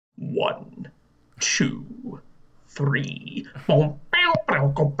One, two, three. Boom, bow, bow,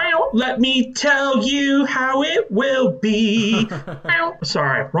 go, bow. Let me tell you how it will be. Bow.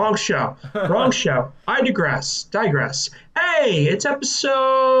 Sorry, wrong show. Wrong show. I digress. Hey, it's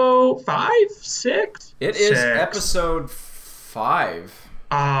episode five, six? It is Six. episode 5.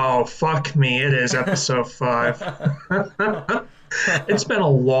 Oh, fuck me. It is episode five. It's been a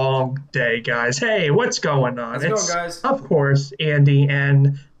long day, guys. Hey, what's going on? How's it going, guys? Of course, Andy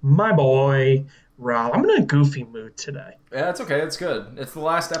and my boy, Rob. I'm in a goofy mood today. Yeah, it's okay. It's good. It's the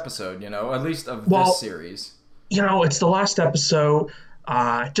last episode, at least of Well, this series. It's the last episode.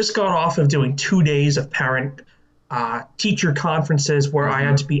 Just got off of doing 2 days of parent teacher conferences where I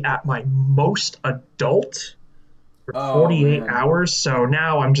had to be at my most adult for 48 hours. So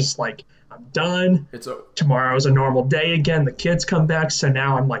now I'm just like, I'm done. Tomorrow is a normal day again. The kids come back, so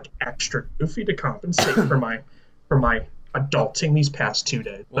now I'm like extra goofy to compensate for my adulting these past 2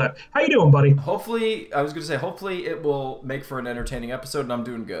 days. But how you doing, buddy? Hopefully it will make for an entertaining episode, and I'm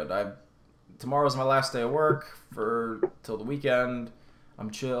doing good. Tomorrow's my last day of work till the weekend. I'm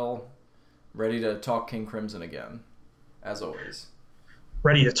chill, ready to talk King Crimson again, as always.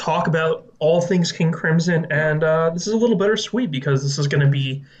 Ready to talk about all things King Crimson, and this is a little bittersweet because this is going to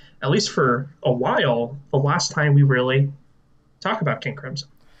be, at least for a while, the last time we really talk about King Crimson.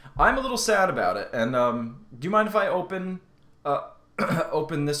 I'm a little sad about it, and do you mind if I open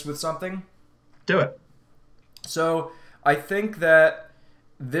this with something? Do it. So I think that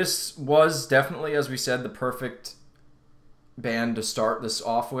this was definitely, as we said, the perfect band to start this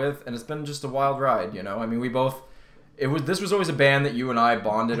off with, and it's been just a wild ride. I mean, this was always a band that you and I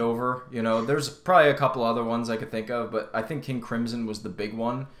bonded over. There's probably a couple other ones I could think of, but I think King Crimson was the big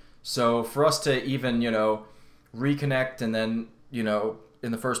one. So for us to even, reconnect and then,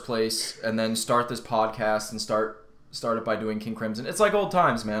 in the first place, and then start this podcast and start it by doing King Crimson, it's like old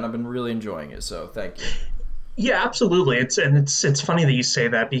times, man. I've been really enjoying it, so thank you. Yeah, absolutely. It's funny that you say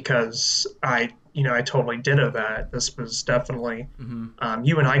that because I totally ditto that. This was definitely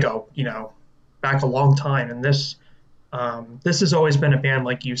you and I go, back a long time, and this has always been a band,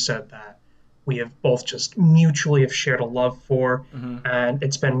 like you said, that we have both just mutually have shared a love for, and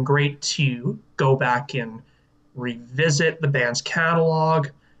it's been great to go back and revisit the band's catalog,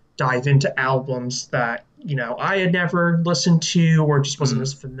 dive into albums that I had never listened to or just wasn't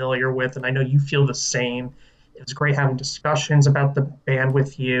as familiar with, and I know you feel the same. It was great having discussions about the band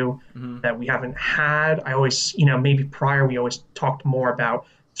with you that we haven't had. I always, maybe prior we always talked more about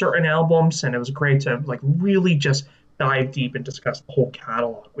certain albums, and it was great to really just dive deep and discuss the whole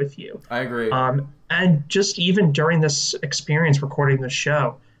catalog with you. I agree. And just even during this experience recording this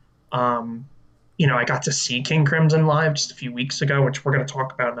show, I got to see King Crimson live just a few weeks ago, which we're going to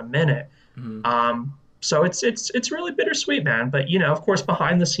talk about in a minute. So it's really bittersweet, man. But of course,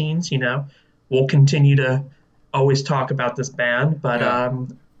 behind the scenes, we'll continue to always talk about this band. But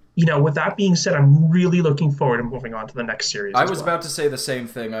with that being said, I'm really looking forward to moving on to the next series. I was about to say the same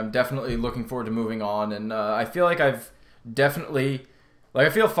thing. I'm definitely looking forward to moving on, and I feel like I've definitely, I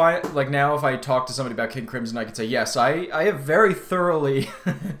feel fine. Now, if I talk to somebody about King Crimson, I could say yes, I have very thoroughly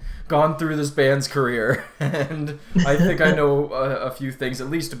gone through this band's career, and I think I know a few things at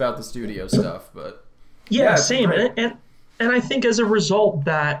least about the studio stuff. But yeah, same, and I think as a result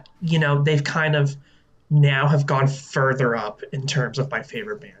that they've kind of now have gone further up in terms of my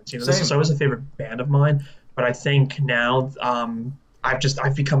favorite bands. This is always a favorite band of mine, but I think now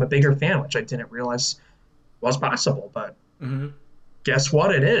I've become a bigger fan, which I didn't realize was possible. But guess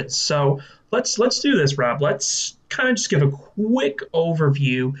what? It is. So let's do this, Rob. Let's kind of just give a quick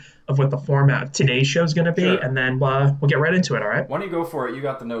overview of what the format of today's show is going to be, and then we'll get right into it. All right? Why don't you go for it? You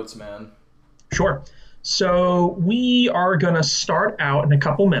got the notes, man. Sure. So we are going to start out in a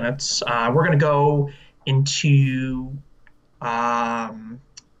couple minutes. We're going to go into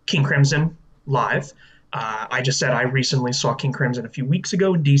King Crimson live. I just said I recently saw King Crimson a few weeks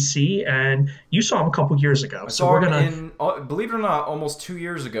ago in DC, and you saw him a couple years ago. Believe it or not, almost 2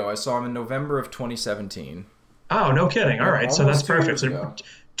 years ago. I saw him in November of 2017. Oh, no kidding. All right, so that's perfect. So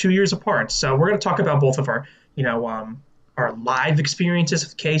 2 years apart. So we're going to talk about both of our live experiences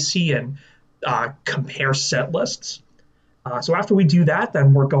with Casey and compare set lists. So after we do that,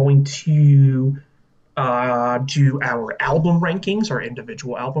 then we're going to do our album rankings, our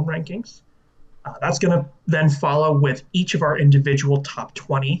individual album rankings. That's going to then follow with each of our individual top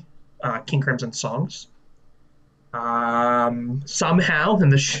 20 King Crimson songs. Somehow,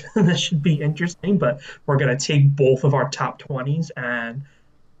 and this should be interesting, but we're going to take both of our top 20s and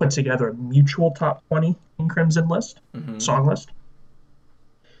put together a mutual top 20 King Crimson list, song list.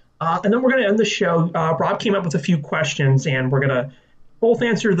 And then we're going to end the show. Rob came up with a few questions, and we're going to both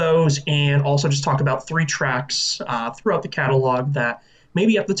answer those and also just talk about three tracks throughout the catalog that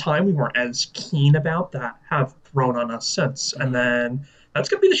maybe at the time we weren't as keen about that have grown on us since. And then that's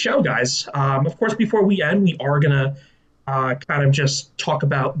going to be the show, guys. Of course, before we end, we are going to kind of just talk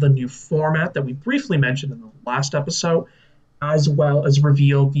about the new format that we briefly mentioned in the last episode, as well as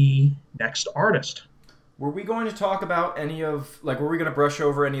reveal the next artist. Were we going to talk about any of, like, were we going to brush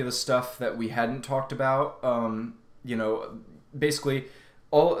over any of the stuff that we hadn't talked about? You know, basically,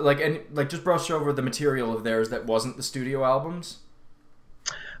 all, like, and like, just brush over the material of theirs that wasn't the studio albums?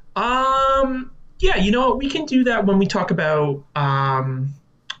 Yeah, you know what? We can do that when we talk about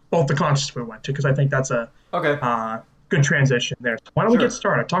both the concerts we went to, because I think that's a Okay. good transition there. So why don't we Sure. get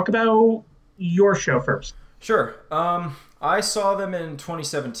started? Talk about your show first. Sure. I saw them in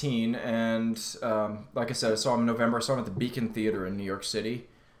 2017, and like I said, I saw them in November. I saw them at the Beacon Theater in New York City,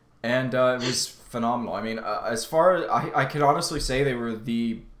 and it was phenomenal. I mean, as far as I can honestly say, they were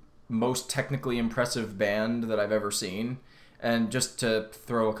the most technically impressive band that I've ever seen. And just to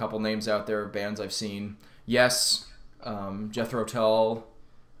throw a couple names out there of bands I've seen, Yes, Jethro Tull,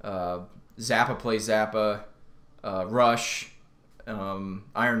 Zappa Plays Zappa, Rush,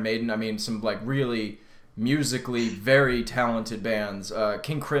 Iron Maiden. I mean, some like really musically very talented bands.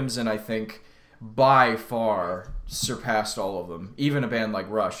 King Crimson, I think, by far surpassed all of them. Even a band like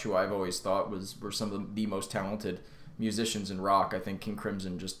Rush, who I've always thought were some of the most talented musicians in rock. I think King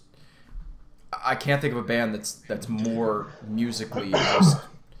Crimson just, I can't think of a band that's more musically just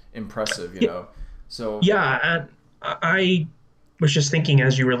impressive, you know. So Yeah, and I was just thinking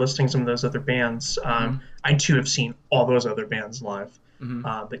as you were listing some of those other bands, I too have seen all those other bands live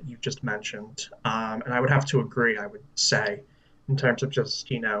that you just mentioned, and I would have to agree. I would say, in terms of just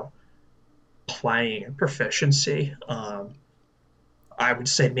playing and proficiency, I would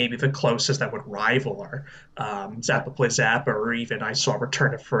say maybe the closest that would rival are Zappa Play Zappa, or even I saw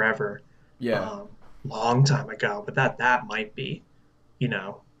Return of Forever, yeah, long time ago. But that might be, you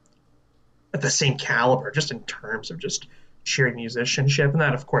know, at the same caliber, just in terms of just sheer musicianship, and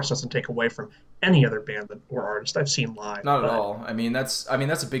that of course doesn't take away from any other band or artist I've seen live. not at But all. I mean that's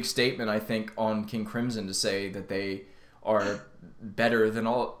a big statement, I think, on King Crimson to say that they are better than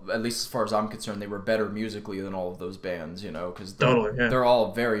all, at least as far as I'm concerned, they were better musically than all of those bands, you know, because totally, yeah. they're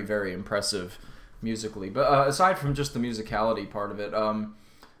all very, very impressive musically. But aside from just the musicality part of it, I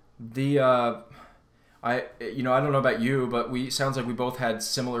don't know about you, but sounds like we both had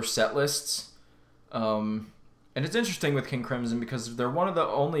similar set lists. And it's interesting with King Crimson because they're one of the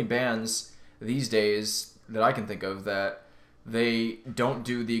only bands these days that I can think of that they don't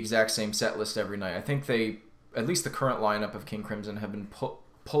do the exact same set list every night. I think at least the current lineup of King Crimson, have been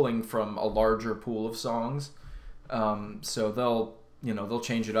pulling from a larger pool of songs. So they'll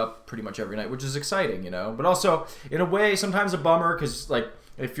change it up pretty much every night, which is exciting, you know. But also, in a way, sometimes a bummer because, like,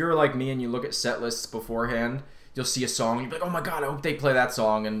 if you're like me and you look at set lists beforehand, you'll see a song and you'll be like, oh my god, I hope they play that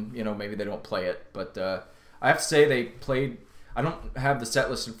song, and you know maybe they don't play it. But I have to say they played. I don't have the set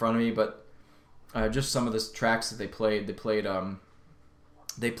list in front of me, but just some of the tracks that they played.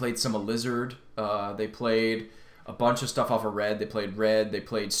 They played some of Lizard. They played a bunch of stuff off of Red. They played Red. They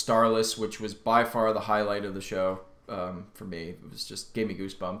played Starless, which was by far the highlight of the show for me. It was just gave me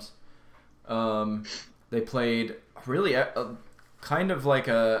goosebumps. They played really kind of like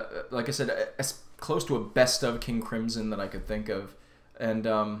I said, as close to a best of King Crimson that I could think of, and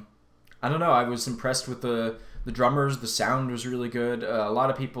I don't know. I was impressed with the drummers. The sound was really good. A lot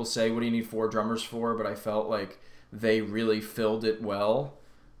of people say, "What do you need 4 drummers for?" But I felt like they really filled it well.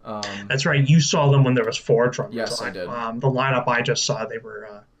 That's right. You saw them when there was 4 drummers. Yes, I did. The lineup I just saw, they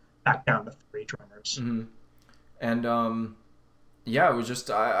were back down to 3 drummers. And yeah, it was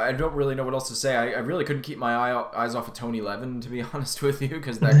just I don't really know what else to say. I really couldn't keep my eyes off of Tony Levin, to be honest with you,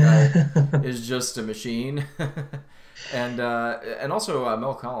 because that guy is just a machine. And also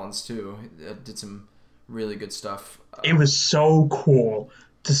Mel Collins too did some really good stuff. It was so cool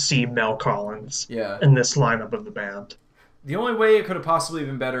to see Mel Collins in this lineup of the band. The only way it could have possibly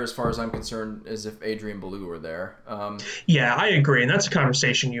been better, as far as I'm concerned, is if Adrian Belew were there. Yeah, I agree, and that's a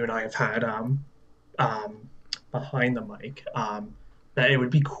conversation you and I have had behind the mic. That it would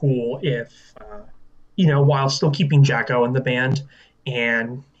be cool if, while still keeping Jacko in the band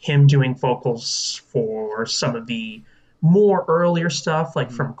and him doing vocals for some of the more earlier stuff,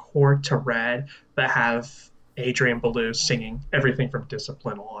 like from Court to Red, but have Adrian Belew singing everything from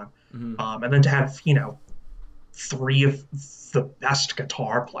Discipline on. And then to have, 3 of the best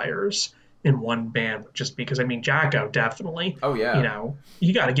guitar players in one band, just because, I mean, Jacko definitely. Oh, yeah.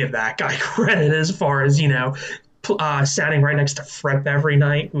 You got to give that guy credit as far as, standing right next to Fripp every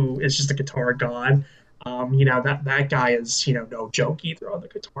night, who is just a guitar god. That guy is no joke either on the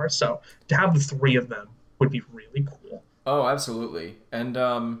guitar. So to have the three of them would be really cool. Oh, absolutely. And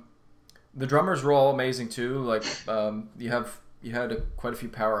the drummers were all amazing too. Like you had quite a few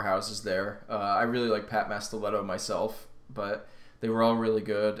powerhouses there. I really like Pat Mastelletto myself, but they were all really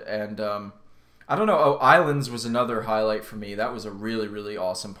good. And I don't know. Oh, Islands was another highlight for me. That was a really really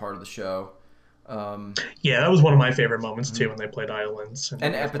awesome part of the show. Um, Yeah, that was one of my favorite moments too when they played Islands,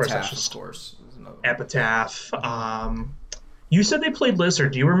 and of course that's Epitaph, of just course, was another one. Epitaph. You said they played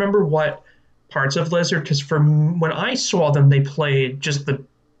Lizard. Do you remember what parts of Lizard? Because from when I saw them, they played just the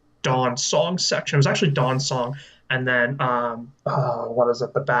Dawn Song section. It was actually Dawn Song, and then what is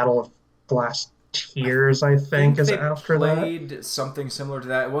it? The Battle of Glass I Tears, I think, think is they after that. played something similar to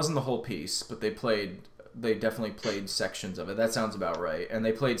that. It wasn't the whole piece, but they definitely played sections of it. That sounds about right. And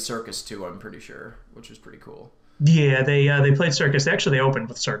they played Circus too, I'm pretty sure, which was pretty cool. Yeah, they played Circus. They opened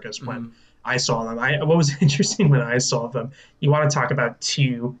with Circus when Hmm. I saw them. I What was interesting when I saw them. You want to talk about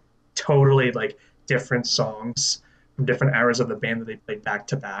two totally like different songs from different eras of the band that they played back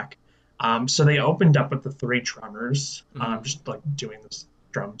to back. So they opened up with the three drummers, Hmm. just like doing this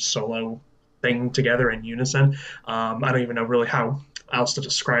drum solo thing together in unison. I don't even know really how else to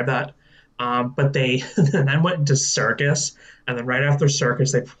describe that. But they then went into Circus, and then right after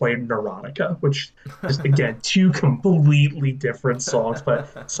Circus, they played Neurotica, which is again two completely different songs,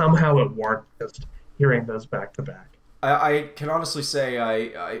 but somehow it worked just hearing those back to back. I can honestly say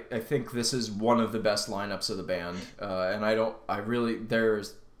I think this is one of the best lineups of the band, and I really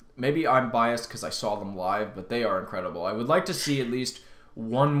there's maybe I'm biased because I saw them live, but they are incredible. I would like to see at least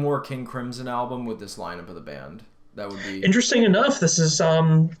one more King Crimson album with this lineup of the band. That would be Interesting enough, this is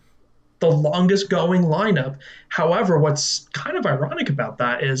the longest going lineup. However, what's kind of ironic about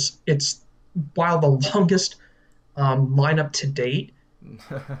that is it's while the longest lineup to date,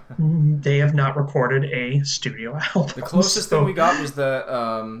 they have not recorded a studio the album. closest thing we So, got was the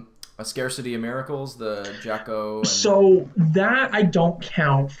A Scarcity of Miracles, the Jacko and so that I don't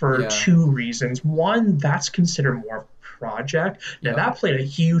count for yeah, two reasons. One, that's considered more of a project. Now yep. that played a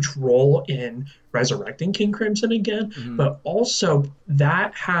huge role in resurrecting King Crimson again, Hmm. but also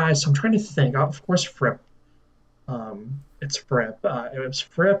that has. I'm trying to think. Of course, Fripp. It's Fripp. It was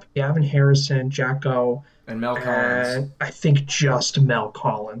Fripp, Gavin Harrison, Jacko, And Mel Collins. and I think just Mel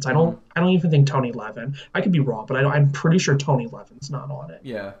Collins. I Hmm. don't. I don't even think Tony Levin. I could be wrong, but I'm pretty sure Tony Levin's not on it.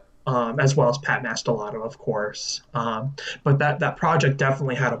 Yeah. As well as Pat Mastelotto, of course. But that project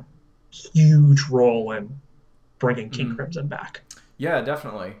definitely had a huge role in bringing King Hmm. Crimson back. Yeah,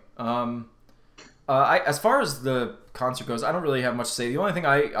 definitely. As far as the concert goes, I don't really have much to say. The only thing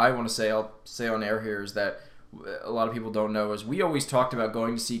I want to say, I'll say on air here, is that a lot of people don't know is we always talked about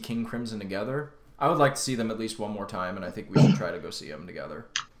going to see King Crimson together. I would like to see them at least one more time, and I think we should try to go see them together.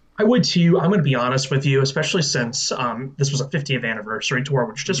 I would too. I'm going to be honest with you, especially since this was a 50th anniversary tour,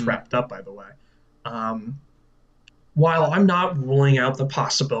 which just Hmm. wrapped up, by the way. Um, while I'm not ruling out the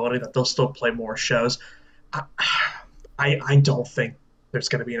possibility that they'll still play more shows, I, I don't think there's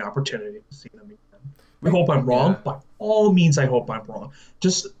going to be an opportunity to see them again. I We hope I'm yeah. wrong. By all means, I hope I'm wrong.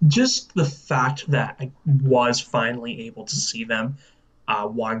 Just the fact that I was finally able to see them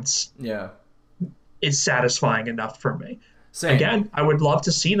once Yeah. is satisfying enough for me. Same. Again, I would love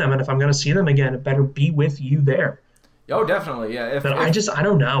to see them, and if I'm going to see them again, it better be with you there. Oh, definitely. Yeah. But I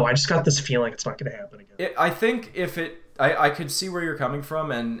don't know. I just got this feeling it's not going to happen again. I think if I could see where you're coming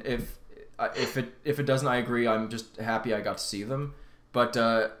from, and if it doesn't, I agree. I'm just happy I got to see them. But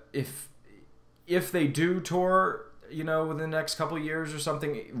if they do tour, within the next couple of years or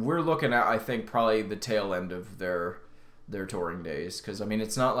something, we're looking at I think probably the tail end of their touring days. Because I mean,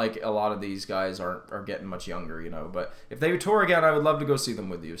 it's not like a lot of these guys are getting much younger, But if they tour again, I would love to go see them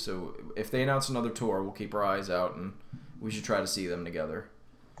with you. So if they announce another tour, we'll keep our eyes out and we should try to see them together.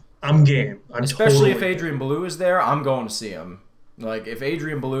 I'm game. I'm Especially if totally game. Adrian Belew is there, I'm going to see him. Like if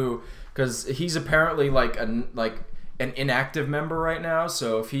Adrian Belew, because he's apparently an inactive member right now.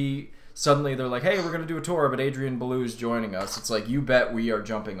 So if he suddenly they're like, hey, we're gonna do a tour, but Adrian Belew's joining us, it's like you bet we are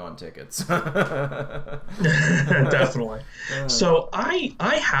jumping on tickets. Definitely. So I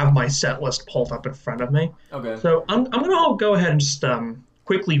have my set list pulled up in front of me. Okay. So I'm gonna go ahead and just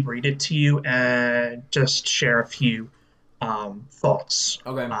quickly read it to you and just share a few thoughts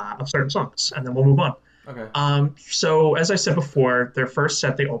Okay. of certain songs, and then we'll move on. Okay. So as I said before, their first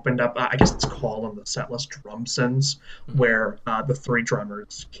set they opened up. I guess it's called on the set list Drumsons, Hmm. where the three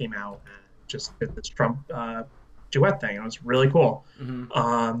drummers came out and just did this drum duet thing. It was really cool. Hmm.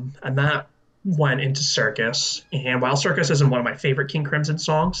 And that went into Circus. And while Circus isn't one of my favorite King Crimson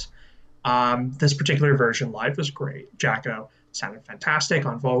songs, this particular version live was great. Jacko sounded fantastic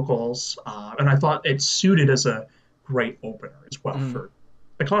on vocals, and I thought it suited as a great opener as well Mm-hmm. for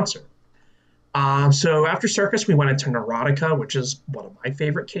the concert. So after Circus, we went into Neurotica, which is one of my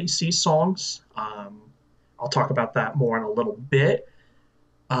favorite KC songs. I'll talk about that more in a little bit.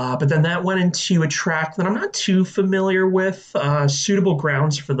 But then that went into a track that I'm not too familiar with, Suitable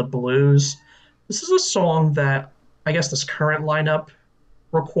Grounds for the Blues. This is a song that I guess this current lineup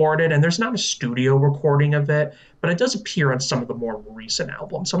recorded, and there's not a studio recording of it, but it does appear on some of the more recent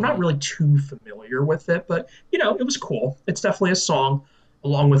albums. So I'm not Mm-hmm. really too familiar with it, but it was cool. It's definitely a song,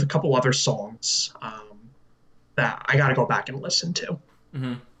 along with a couple other songs that I got to go back and listen to.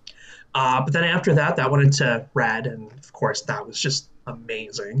 Mm-hmm. But then after that, that went into Red, and of course, that was just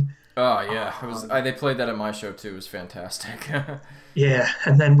amazing. Oh yeah, it was. Um, They played that at my show too. It was fantastic. yeah,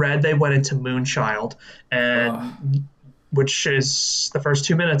 and then Red, they went into Moonchild, Oh, and which is the first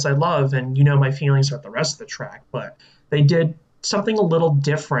 2 minutes I love, and you know my feelings about the rest of the track, but they did something a little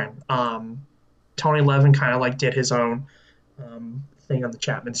different. Tony Levin kind of like did his own thing on the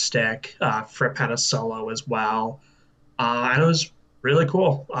Chapman stick. Fripp had a solo as well, and it was really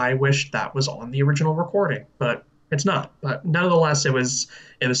cool. I wish that was on the original recording, but it's not. But nonetheless, it was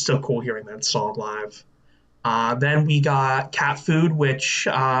still cool hearing that song live. Then we got Cat Food, which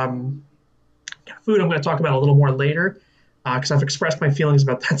Cat Food I'm going to talk about a little more later because I've expressed my feelings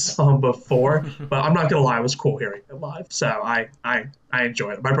about that song before. But I'm not going to lie, it was cool hearing it live. So I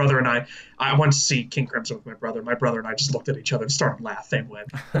enjoyed it. My brother and I went to see King Crimson with my brother. My brother and I just looked at each other and started laughing when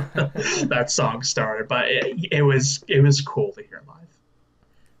that song started. But it was cool to hear live.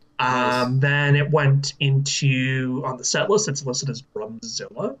 nice. Then it went into on the set list. It's listed as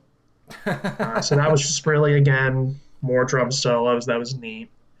Drumzilla. So that was just really again more drum solos. That was neat.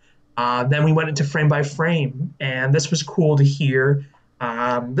 Then we went into Frame by Frame, and this was cool to hear.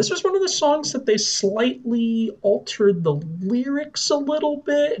 This was one of the songs that they slightly altered the lyrics a little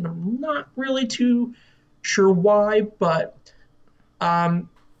bit, and I'm not really too sure why, but um,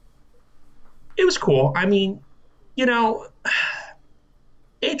 it was cool. I mean, you know,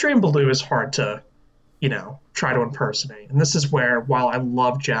 Adrian Belew is hard to, try to impersonate. And this is where, while I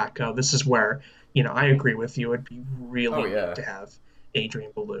love Jacko, this is where, I agree with you. It'd be Oh really neat yeah. to have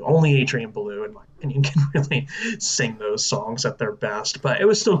Adrian Belew. Only Adrian Belew, in my opinion, can really sing those songs at their best. But it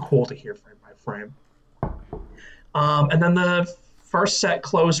was still cool to hear frame by frame. And then the first set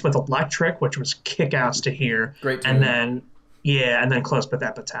closed with Electric, which was kick ass to hear. Great And tune. then, yeah, and then closed with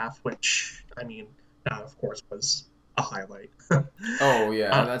Epitaph, which, I mean, that, of course, was a highlight. Oh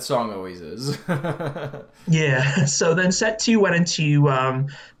yeah, uh, that song always is. Yeah. So then set two went into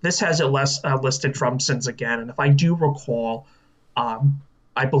this has it less listed drum sins again, and if I do recall,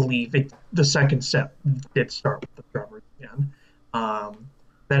 I believe the second set did start with the drummers again.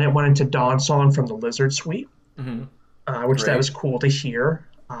 Then it went into Dawn Song from the Lizard Suite, Hmm. which that Great. was cool to hear.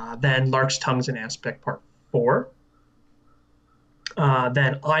 Then Lark's Tongues and Aspect Part 4.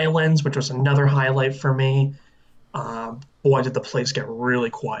 Then Islands, which was another highlight for me. Boy, did the place get really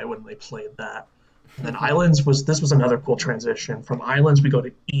quiet when they played that. And then Islands was another cool transition. From Islands, we go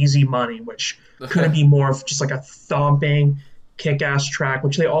to Easy Money, which couldn't be more of just like a thumping, kick-ass track,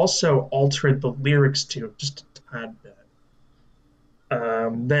 which they also altered the lyrics to just a tad bit.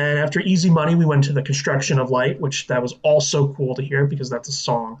 Then after Easy Money, we went to the Construction of Light, which that was also cool to hear because that's a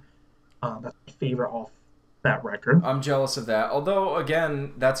song that's my favorite off that record. I'm jealous of that. Although,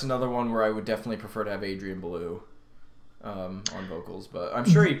 again, that's another one where I would definitely prefer to have Adrian Belew on vocals. But I'm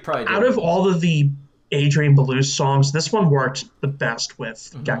sure he probably Out did. of all of the Adrian Belew songs, this one worked the best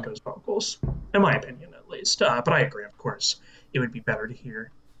with Hmm. Gecko's vocals, in my opinion, at least. But I agree, of course, it would be better to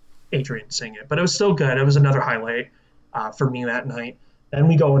hear Adrian sing it. But it was still good. It was another highlight for me that night. Then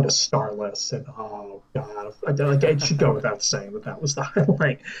we go into Starless, and oh god, like it should go without saying that that was the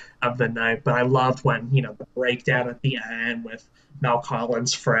highlight of the night. But I loved when the breakdown at the end with Mel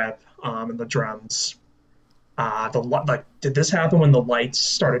Collins, Fripp, and the drums. Did this happen when the lights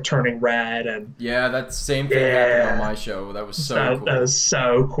started turning red? And Yeah, that same thing happened on yeah, my show. That was so that cool. was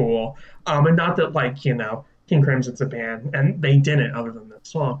so cool. And not that King Crimson's a band, and they didn't other than that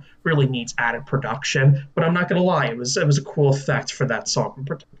song really needs added production. But I'm not gonna lie, it was a cool effect for that song in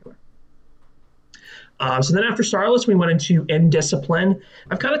particular. So then after Starless, we went into Indiscipline.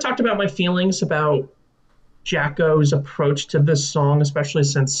 I've kind of talked about my feelings about Jacko's approach to this song, especially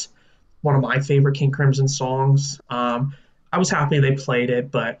since one of my favorite King Crimson songs. I was happy they played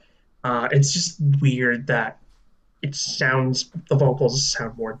it, but it's just weird that the vocals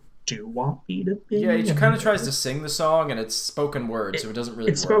sound more doo-woppy to Yeah, he me. kind And of tries to sing the song, and it's spoken word, so it doesn't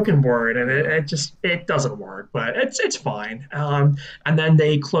really it's work. spoken word, and it, Yeah. it just it doesn't work, but it's fine. And then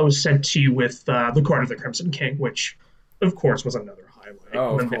they close set two with the Court of the Crimson King, which of course, was another highlight.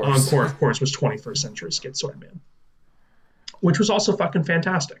 Oh, And of then course. Encore, of course, was 21st Century Schizoid Man, which was also fucking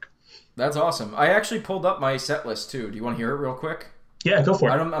fantastic. That's awesome. I actually pulled up my set list too. Do you want to hear it real quick? Yeah, go for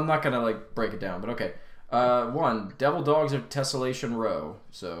it. I'm not gonna like break it down, but okay. One, Devil Dogs of Tessellation Row.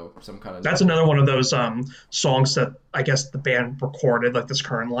 So some kind of. That's another one of those songs that I guess the band recorded, like this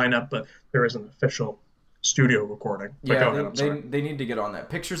current lineup, but there is an official studio recording. But Yeah, go ahead, I'm sorry. they need to get on that.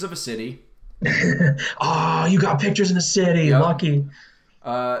 Pictures of a City. Oh, you got Pictures in the City. Yep. Lucky.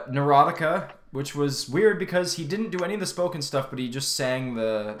 Neurotica, which was weird because he didn't do any of the spoken stuff, but he just sang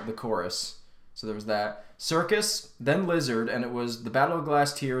the chorus. So there was that. Circus, then Lizard, and it was The Battle of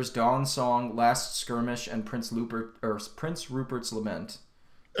Glass Tears, Dawn Song, Last Skirmish, and Prince Rupert's Lament.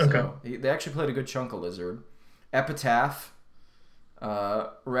 Okay. So they actually played a good chunk of Lizard. Epitaph,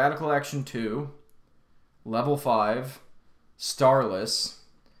 Radical Action 2, Level 5, Starless,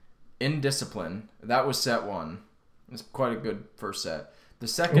 Indiscipline. That was set 1. It's quite a good first set. The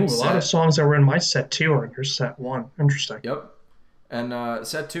second set... a lot of songs that were in my set 2 are in your set 1. Interesting. Yep. And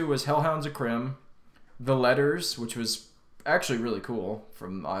set 2 was Hellhounds of Krim, The Letters, which was actually really cool,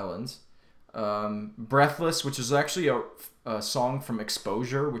 from Islands. Breathless, which is actually a song from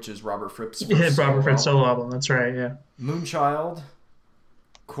Exposure, which is Robert Fripp's first Robert Fripp's solo album. That's right, yeah. Moonchild,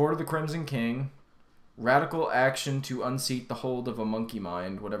 Court of the Crimson King, Radical Action to Unseat the Hold of a Monkey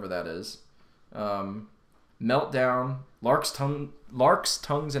Mind, whatever that is. Meltdown, Lark's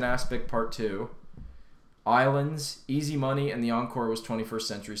Tongues and Aspic Part 2, Islands, Easy Money, and the encore was 21st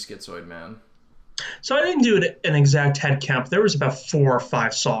Century Schizoid Man. So I didn't do an exact head count. There was about 4 or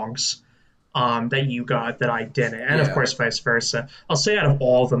 5 songs that you got that I didn't, and of course vice versa. I'll say out of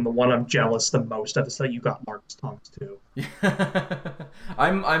all of them, the one I'm jealous the most of is that you got Lark's Tongues too.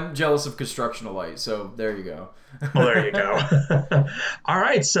 I'm jealous of Constructional Light, so there you go. Well, there you go. All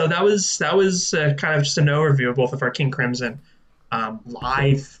right, so that was kind of just an overview of both of our King Crimson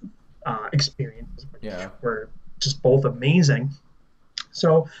live experiences. Were just both amazing.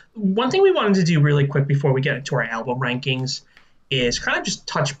 So one thing we wanted to do really quick before we get into our album rankings is kind of just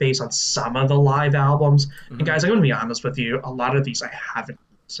touch base on some of the live albums. Mm-hmm. And guys, I'm going to be honest with you, a lot of these I haven't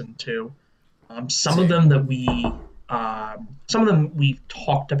listened to. Some of them we've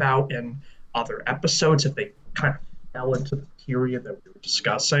talked about in other episodes if they kind of fell into the period that we were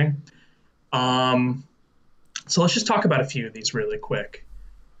discussing. So let's just talk about a few of these really quick.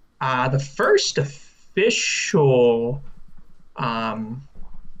 The first official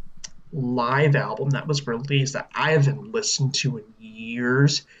live album that was released that I haven't listened to in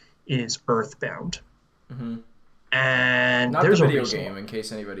years is Earthbound. Mm-hmm. And not there's the video a reason, game, in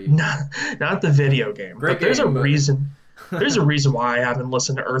case anybody. Not the video game. Great but there's game, a reason. There's a reason why I haven't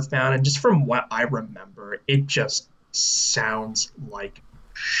listened to Earthbound, and just from what I remember, it just sounds like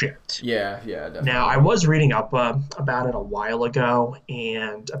shit. Yeah, definitely. Now, I was reading up about it a while ago,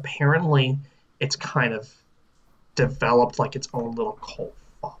 and apparently it's kind of developed like its own little cult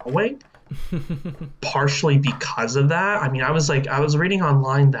following, partially because of that. I mean, I was reading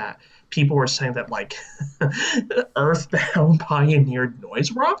online that people were saying that like Earthbound pioneered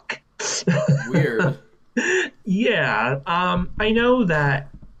noise rock. Weird. Yeah, I know that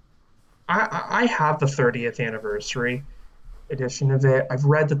I have the 30th anniversary edition of it. I've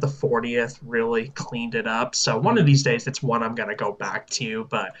read that the 40th really cleaned it up. So one of these days, it's one I'm gonna go back to.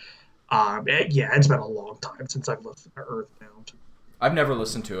 But it's been a long time since I've listened to Earthbound. I've never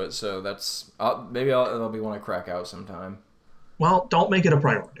listened to it, so maybe that'll be one I crack out sometime. Well, don't make it a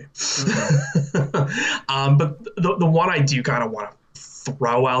priority. Mm-hmm. But the one I do kind of want to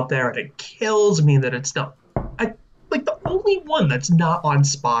throw out there, and it kills me that it's not like the only one that's not on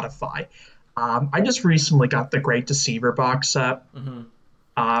Spotify. I just recently got the Great Deceiver box set. Mm-hmm.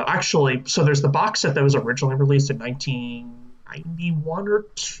 Actually, so there's the box set that was originally released in 1991 or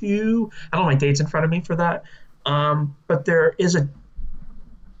 2. I don't know my dates in front of me for that. But there is a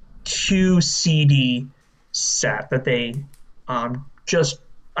 2 CD set that they just,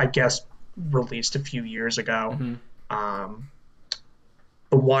 I guess, released a few years ago. Mm-hmm.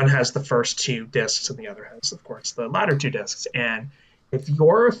 The one has the first 2 discs, and the other has, of course, the latter 2 discs. And if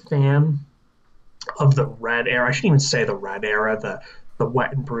you're a fan of the Red era, I shouldn't even say the Red era, the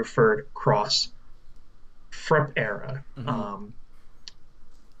Wet and Bruford Cross Fripp era, mm-hmm.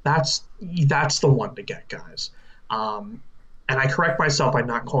 That's the one to get, guys. And I correct myself by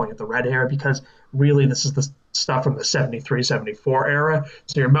not calling it the Red era, because really this is the stuff from the 73, 74 era.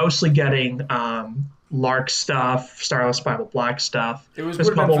 So you're mostly getting Lark stuff, Starless Bible Black stuff. It would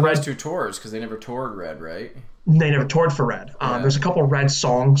have been for those 2 tours, because they never toured Red, right? They never toured for Red. There's a couple of Red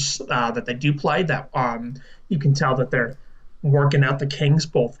songs that they do play that you can tell that they're working out the Kings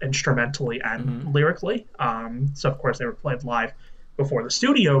both instrumentally and Mm-hmm. lyrically. So of course they were played live before the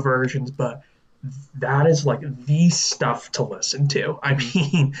studio versions, but that is like the stuff to listen to. I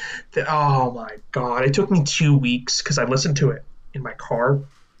Mm-hmm. mean, oh my God, it took me 2 weeks because I listened to it in my car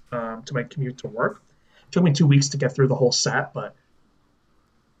to my commute to work. It took me 2 weeks to get through the whole set, but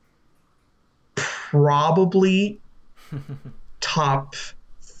probably top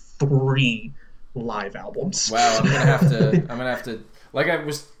three live albums. Wow, I'm gonna have to. I'm gonna have to. Like I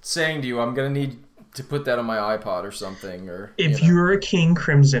was saying to you, I'm gonna need to put that on my iPod or something, or If you're a King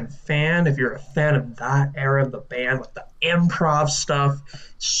Crimson fan, if you're a fan of that era of the band, like the improv stuff,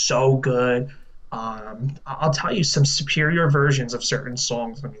 so good. I'll tell you some superior versions of certain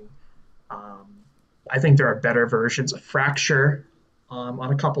songs. I mean, um, I think there are better versions of Fracture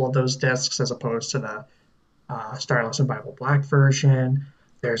on a couple of those discs as opposed to the Starless and Bible Black version.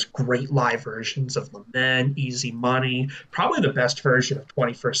 There's great live versions of Lament, Easy Money, probably the best version of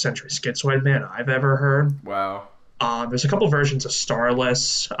 21st Century Schizoid Man I've ever heard. wow. There's a couple versions of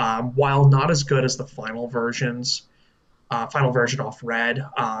Starless, while not as good as the final version off Red.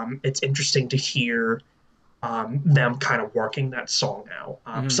 It's interesting to hear them kind of working that song out.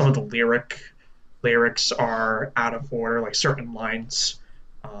 Mm-hmm. Some of the lyrics are out of order, like certain lines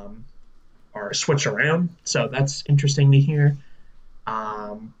um, are switched around, so that's interesting to hear.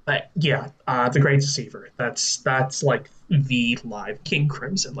 But yeah, the Great Deceiver. That's like the live King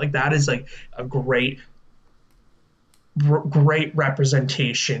Crimson. Like that is like a great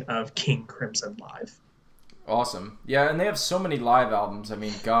representation of King Crimson live. Awesome. Yeah, and they have so many live albums. I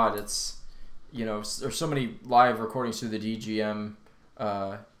mean, God, it's there's so many live recordings through the DGM.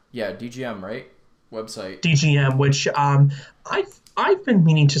 Yeah, DGM, right? Website. DGM, which I've been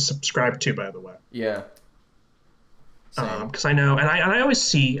meaning to subscribe to, by the way, Yeah, same. because I know, and I always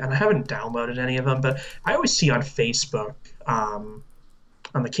see, and I haven't downloaded any of them, but I always see on Facebook, on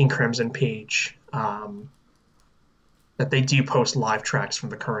the King Crimson page, that they do post live tracks from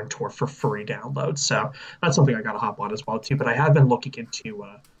the current tour for free downloads. So that's something I got to hop on as well too. But I have been looking into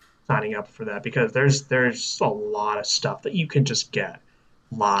signing up for that because there's a lot of stuff that you can just get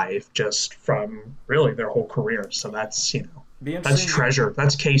live just from really their whole career. So that's Be that's interesting. treasure.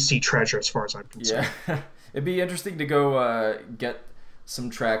 That's KC treasure as far as I'm Yeah, concerned. it'd be interesting to go get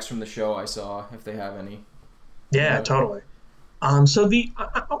some tracks from the show I saw if they have any. You Yeah, know. totally. So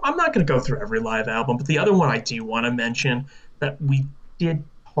I'm not going to go through every live album, but the other one I do want to mention that we did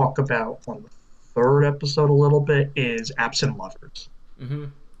talk about on the third episode a little bit is Absent Lovers. Mm-hmm.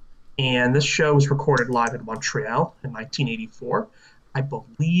 And this show was recorded live in Montreal in 1984. I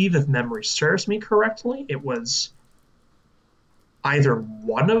believe, if memory serves me correctly, it was either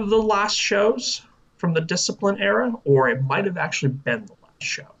one of the last shows from the Discipline era, or it might have actually been the last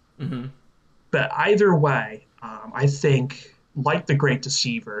show. Mm-hmm. But either way, I think, like The Great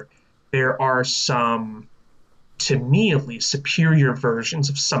Deceiver, there are some, to me at least, superior versions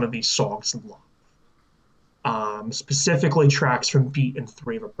of some of these songs live. Specifically tracks from Beat and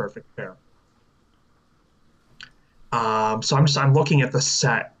Three of a Perfect Pair. So I'm looking at the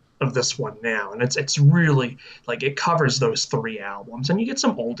set of this one now, and it's really like it covers those three albums, and you get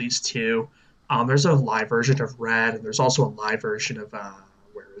some oldies too. There's a live version of Red, and there's also a live version of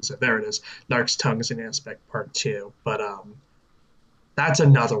where is it? There it is, Narc's Tongues and Aspect Part Two. But that's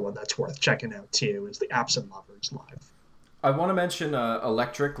another one that's worth checking out too. Is the Absent Lovers live? I want to mention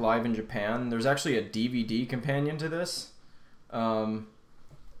Electric live in Japan. There's actually a DVD companion to this, um,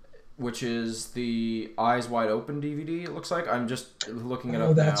 which is the Eyes Wide Open DVD. It looks like I'm just looking it Oh,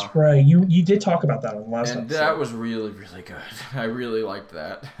 up that's now, right. You did talk about that on the last and that episode. was really good. I really liked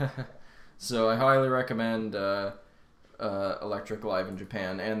that. So I highly recommend Electric live in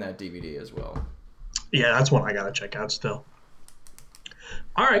Japan and that DVD as well. Yeah, that's one I gotta check out still.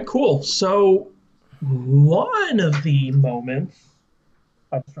 All right, cool. So one of the moments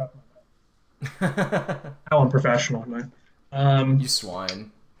I just dropped how unprofessional, man. You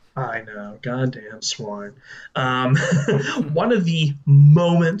swine. I know, goddamn swine. Um, one of the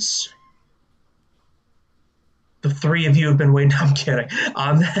moments the three of you have been waiting. I'm kidding.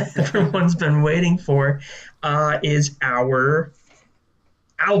 That everyone's been waiting for is our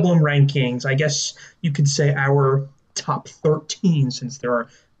album rankings. I guess you could say our top 13 since there are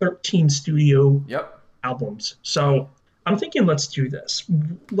 13 studio Yep. albums. So I'm thinking let's do this.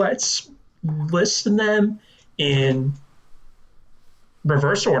 Let's list them in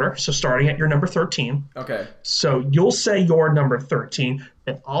reverse order. So starting at your number 13. Okay. So you'll say your number 13,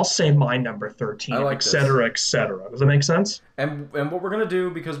 and I'll say my number 13, I like et cetera, et cetera. Does that make sense? And what we're gonna do,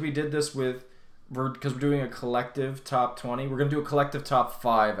 because we did this because we're doing a collective top 20, we're gonna do a collective top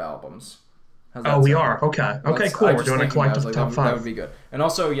 5 albums. How's Oh, that we sound? are. Okay. Okay, Let's. cool. I We're just doing a thinking that I was collective like top that would five. be good. And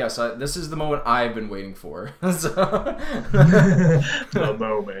also, yes, this is the moment I've been waiting for. So. The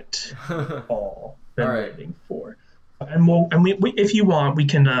moment we've all All been right. waiting for. And we if you want, we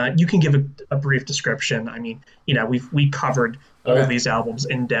can you can give a brief description. I mean, we covered all Okay. these albums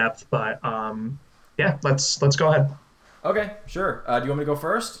in depth, but yeah, let's go ahead. Okay. Sure. Do you want me to go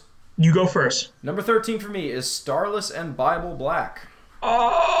first? You go first. Number 13 for me is Starless and Bible Black.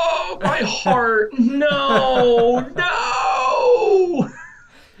 Oh, my heart. No, no.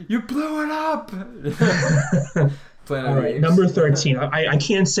 You blew it up. Planet All of the right, Apes. number 13. I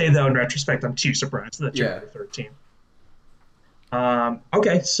can't say, though, in retrospect, I'm too surprised that you're Yeah. number 13.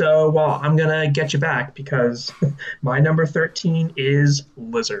 Okay, so, well, I'm going to get you back because my number 13 is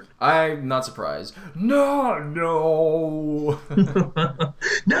Lizard. I'm not surprised. No, no.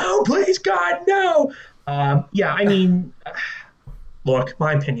 No, please, God, no. Yeah, I mean, look,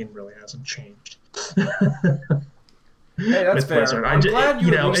 my opinion really hasn't changed Hey, that's with Lizard. fair. I'm glad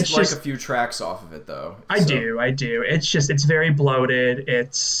you at it's least like a just, few tracks off of it, though. I do, I do. It's just, it's very bloated.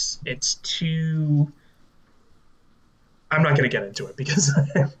 It's too. I'm not going to get into it because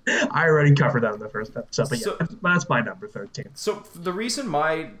I already covered that in the first episode. But yeah, So, that's my number 13. so the reason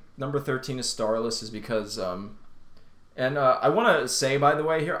my number 13 is Starless is because, and I want to say, by the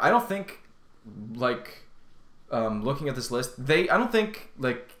way, here, I don't think, like, looking at this list, I don't think,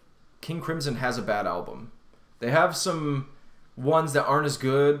 like, King Crimson has a bad album. They have some ones that aren't as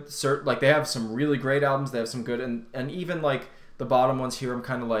good. Like, they have some really great albums. They have some good, and even, like, the bottom ones here, I'm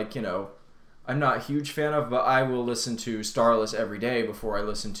kind of like, I'm not a huge fan of, but I will listen to Starless every day before I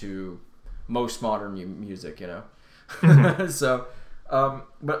listen to most modern music, Mm-hmm. So,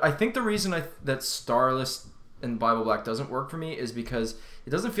 but I think the reason that Starless and Bible Black doesn't work for me is because it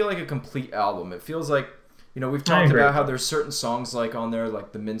doesn't feel like a complete album. It feels like, we've I talked agree about with how that. there's certain songs like on there,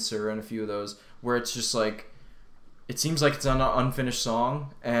 like The Mincer and a few of those, where it's just like, it seems like it's an unfinished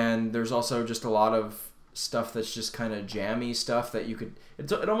song, and there's also just a lot of stuff that's just kind of jammy stuff that you could.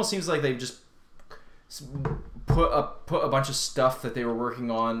 It almost seems like they've just put a bunch of stuff that they were working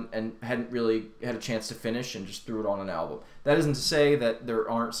on and hadn't really had a chance to finish and just threw it on an album. That isn't to say that there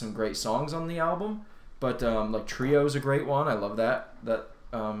aren't some great songs on the album, but like Trio is a great one. I love that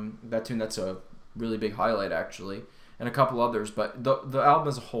tune. That's a really big highlight actually, and a couple others. But the album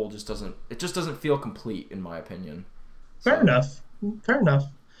as a whole just doesn't feel complete in my opinion. Fair enough. Fair enough.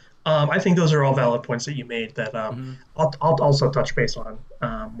 I think those are all valid points that you made that I'll also touch base on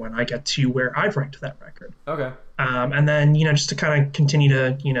when I get to where I've ranked that record. Okay. And then, just to kind of continue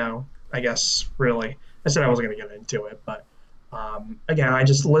to, I guess, really, I said I wasn't going to get into it, but again,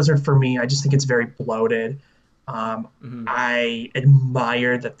 Lizard for me, I just think it's very bloated. I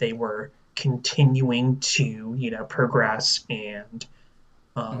admire that they were continuing to, progress and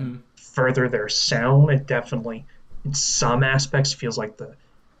further their sound. It definitely, in some aspects, feels like the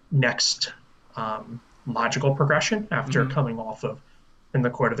next logical progression after coming off of In the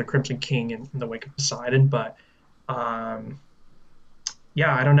Court of the Crimson King and In the Wake of Poseidon. But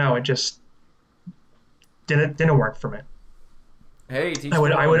yeah, I don't know. It just didn't work for me. Hey,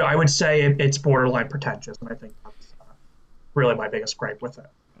 I would say it's borderline pretentious, and I think that's really my biggest gripe with it.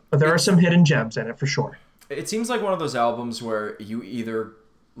 But there are some hidden gems in it for sure. It seems like one of those albums where you either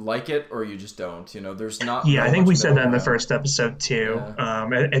like it or you just don't. There's not. Yeah, no I think we much said that in the middle first episode too. Yeah.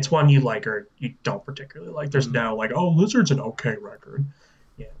 It's one you like or you don't particularly like. There's no like, oh, Lizard's an okay record.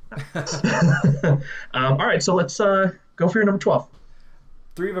 Yeah. No. All right, so let's go for your number 12.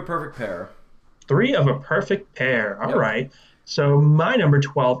 Three of a Perfect Pair. Three of a Perfect Pair. All Yep. right. So my number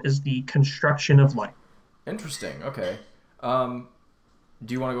 12 is The Construction of Light. Interesting. Okay.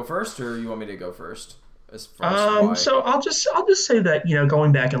 Do you want to go first, or you want me to go first? As far as why? So I'll just say that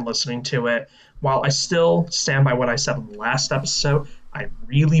going back and listening to it, while I still stand by what I said in the last episode, I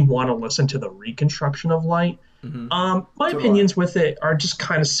really want to listen to the Reconstruction of Light. My So do opinions with it are just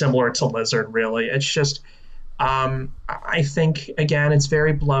kind of similar to Lizard. Really, it's just I think again it's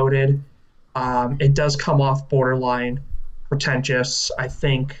very bloated. It does come off borderline pretentious. I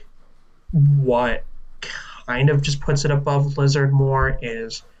think what kind of just puts it above Lizard more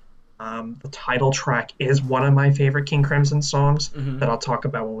is the title track is one of my favorite King Crimson songs that I'll talk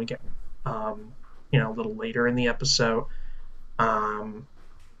about when we get a little later in the episode.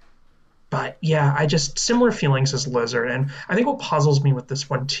 But yeah, I just similar feelings as Lizard, and I think what puzzles me with this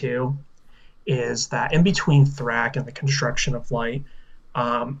one too is that in between Thrak and The Construction of Light,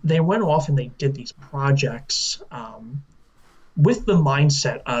 they went off and they did these projects with the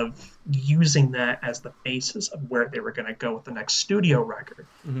mindset of using that as the basis of where they were going to go with the next studio record.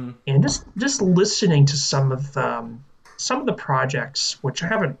 And just listening to some of the projects, which I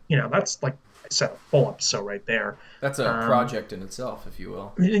haven't, that's like set of pull-ups. So right there, That's a project in itself, if you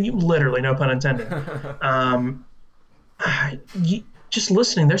will. literally, no pun intended. Just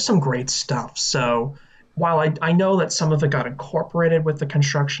listening, there's some great stuff. So while I know that some of it got incorporated with the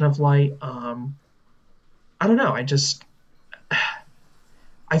construction of light, I don't know.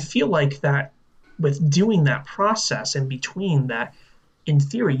 I feel like that with doing that process in between that, in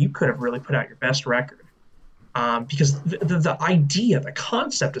theory, you could have really put out your best record. Because the idea, the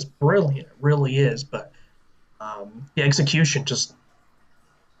concept is brilliant. It really is. But the execution just,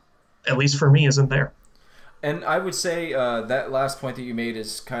 at least for me, isn't there. And I would say that last point that you made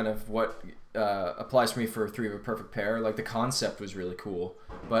is kind of what applies for me for Three of a Perfect Pair. Like, the concept was really cool,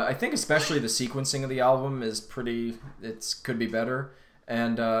 but I think especially the sequencing of the album is could be better,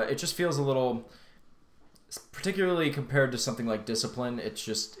 and it just feels a little, particularly compared to something like Discipline,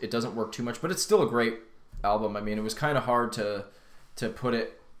 it doesn't work too much, but it's still a great album. I mean, it was kind of hard to put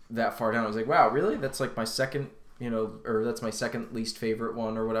it that far down. I was like, wow, really? That's like my second, or that's my second least favorite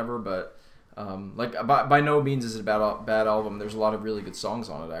one or whatever, but like by no means is it a bad album. There's a lot of really good songs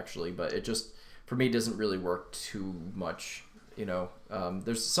on it actually, but it just for me doesn't really work too much.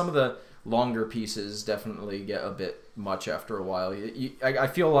 There's some of the longer pieces definitely get a bit much after a while. I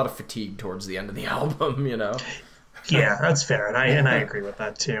feel a lot of fatigue towards the end of the album. Yeah, that's fair, and I agree with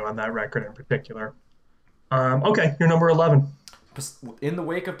that too on that record in particular. Okay, you're number 11. In the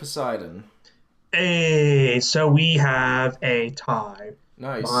Wake of Poseidon. Hey, so we have a tie.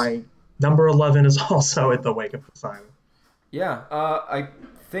 Nice. My number 11 is also In the Wake of Poseidon. Yeah, I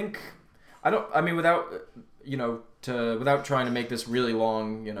think without trying to make this really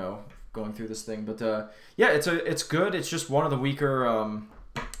long, going through this thing, but yeah, it's good. It's just one of the weaker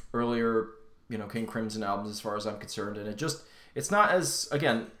earlier, King Crimson albums as far as I'm concerned, and it's not as,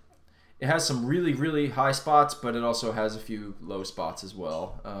 again, it has some really, really high spots, but it also has a few low spots as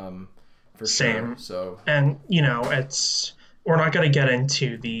well. For Same. Sure. So, and we're not going to get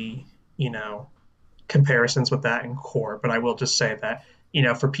into the comparisons with that in court, but I will just say that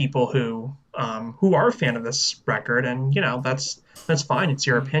for people who are a fan of this record, and that's fine, it's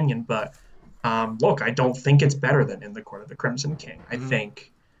your opinion, but look, I don't think it's better than In the Court of the Crimson King. I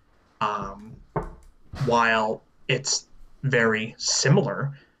think while it's very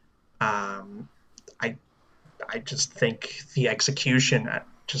similar, I just think the execution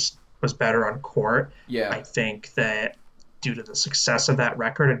just was better on court. Yeah. I think that due to the success of that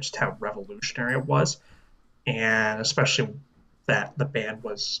record and just how revolutionary it was, and especially that the band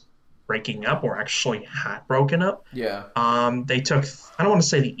was breaking up or actually had broken up. Yeah. They took, I don't want to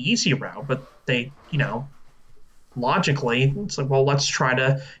say the easy route, but they, logically, it's like, well, let's try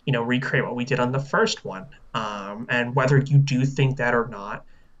to, recreate what we did on the first one. And whether you do think that or not,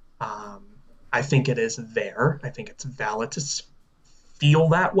 I think it is there. I think it's valid to feel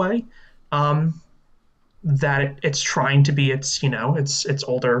that way. That it's trying to be its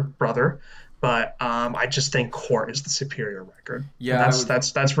older brother, but I just think Court is the superior record. Yeah, and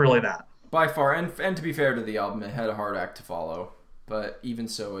that's really that by far. And to be fair to the album, it had a hard act to follow. But even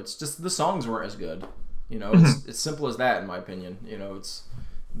so, it's just the songs weren't as good. It's simple as that in my opinion. It's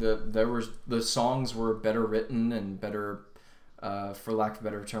the songs were better written and better, for lack of a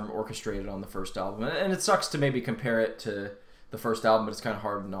better term, orchestrated on the first album. And it sucks to maybe compare it to the first album, but it's kind of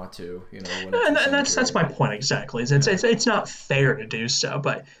hard not to, and that's my point exactly. It's not fair to do so,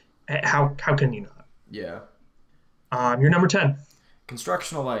 but how can you not? Yeah. Your number 10.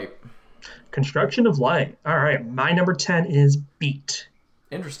 Construction of Light. Construction of Light. All right, my number 10 is Beat.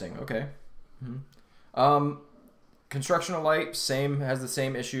 Interesting. Okay. Mm-hmm. Construction of Light has the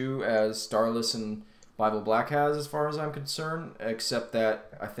same issue as Starless and Bible Black has, as far as I'm concerned, except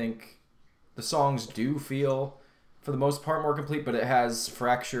that I think the songs do feel, for the most part, more complete, but it has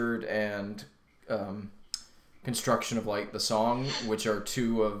Fractured and Construction of Light, the song, which are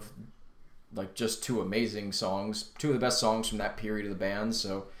two amazing songs, two of the best songs from that period of the band.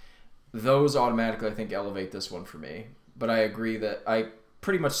 So those automatically, I think, elevate this one for me. But I agree that I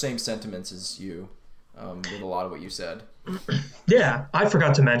pretty much same sentiments as you with a lot of what you said. Yeah, I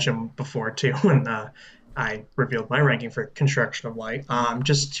forgot to mention before too when I revealed my ranking for Construction of Light.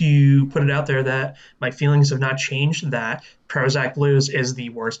 Just to put it out there that my feelings have not changed, that Prozac Blues is the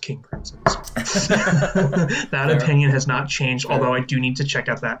worst King Crimson's. That Fair. Opinion has not changed, Fair. Although I do need to check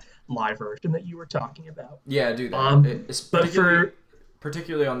out that live version that you were talking about. Yeah, do that.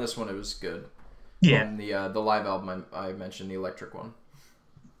 Particularly on this one, it was good. Yeah. On the live album, I mentioned the electric one.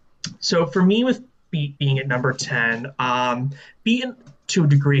 So for me, with Beat being at number 10, Beat to a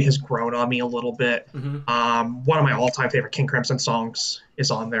degree has grown on me a little bit. Mm-hmm. One of my all-time favorite King Crimson songs is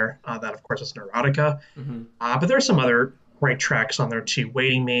on there. That, of course, is Neurotica. Mm-hmm. But there are some other great tracks on there too.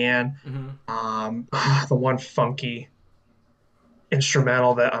 Waiting Man, the one funky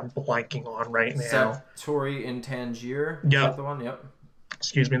instrumental that I'm blanking on right now. Satori in Tangier. Is that Yep, the one? Yep.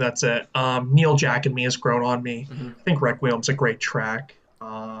 excuse me, that's it. Neil Jack and Me has grown on me. I think Requiem's a great track.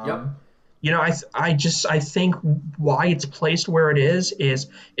 Yep. I think why it's placed where it is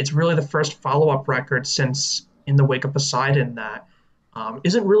it's really the first follow up record since In the Wake of Poseidon that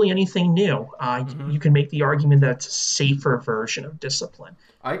isn't really anything new. You can make the argument that it's a safer version of Discipline,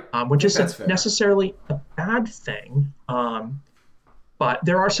 I which think that's isn't fair. necessarily a bad thing. But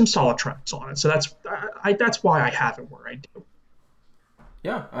there are some solid tracks on it, so that's why I have it where I do.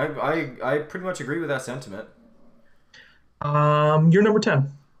 Yeah, I pretty much agree with that sentiment. You're number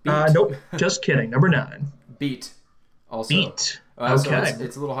 10. Beat. Nope, just kidding. Number 9. Beat. Also. Beat. So Okay.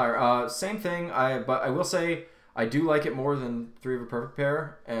 it's a little higher. Same thing. But I will say I do like it more than Three of a Perfect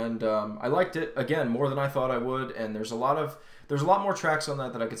Pair, and I liked it again more than I thought I would. And there's a lot more tracks on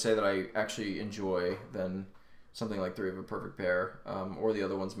that I could say that I actually enjoy than something like Three of a Perfect Pair, or the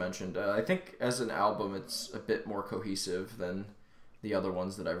other ones mentioned. I think as an album, it's a bit more cohesive than the other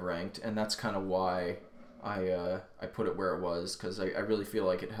ones that I've ranked, and that's kind of why I put it where it was, because I really feel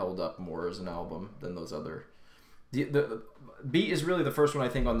like it held up more as an album than those other. The Beat is really the first one I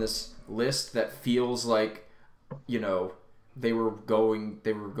think on this list that feels like, they were going.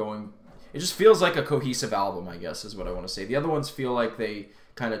 It just feels like a cohesive album, I guess, is what I want to say. The other ones feel like they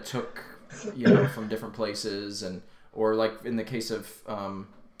kind of took, from different places, or like in the case of,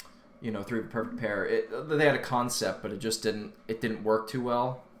 Three of a Perfect Pair, they had a concept, but it didn't work too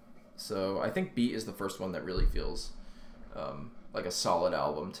well. So I think Beat is the first one that really feels like a solid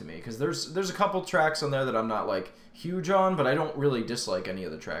album to me, because there's a couple tracks on there that I'm not like huge on, but I don't really dislike any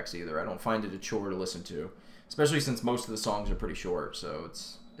of the tracks either. I don't find it a chore to listen to, especially since most of the songs are pretty short, so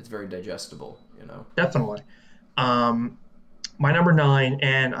it's very digestible. Definitely. My number 9,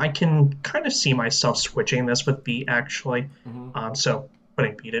 and I can kind of see myself switching this with Beat actually. So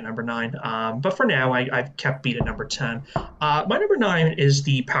putting Beat at number 9. But for now, I've kept Beat at number 10. My number 9 is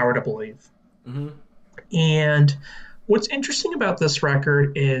the Power to Believe. And what's interesting about this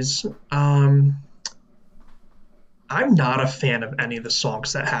record is I'm not a fan of any of the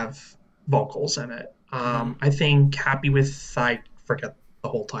songs that have vocals in it. I think Happy With, I forget the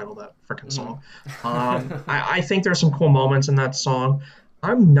whole title of that freaking song. I think there's some cool moments in that song.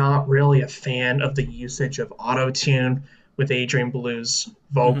 I'm not really a fan of the usage of auto-tune with Adrian Blue's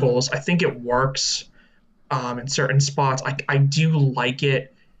vocals. I think it works in certain spots. I do like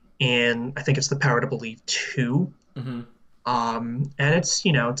it in, I think it's the Power to Believe 2. And it's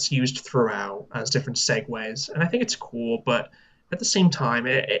used throughout as different segues, and I think it's cool. But at the same time,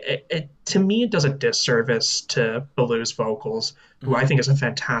 it to me it does a disservice to Blue's vocals, who I think is a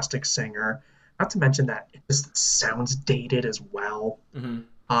fantastic singer. Not to mention that it just sounds dated as well.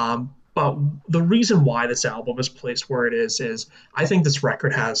 But the reason why this album is placed where it is I think this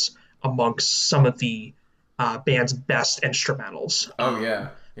record has amongst some of the band's best instrumentals. Oh yeah.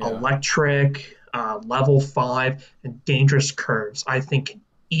 Electric, Level 5, and Dangerous Curves, I think can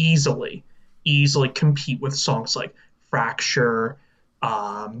easily compete with songs like Fracture,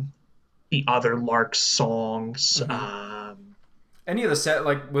 the other Lark songs. Any of the set,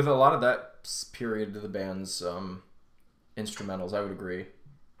 like with a lot of that period of the band's instrumentals, I would agree.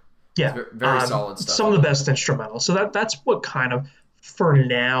 Yeah, very solid stuff. Some of the best instrumentals. So that's what kind of, for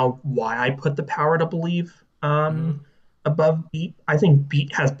now, why I put the Power to Believe above Beat. I think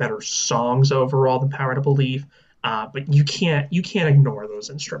Beat has better songs overall than Power to Believe, but you can't ignore those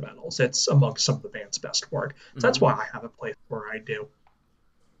instrumentals. It's amongst some of the band's best work. So that's why I have it placed where I do.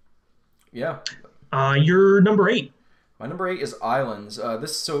 Yeah. Your number 8. My number 8 is Islands.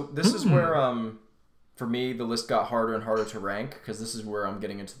 This is where for me the list got harder and harder to rank, because this is where I'm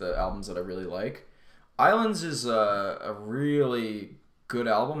getting into the albums that I really like. Islands is a really good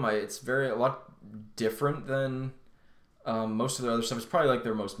album. It's a lot different than most of their other stuff. It's probably like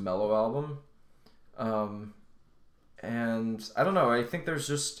their most mellow album. And I don't know, I think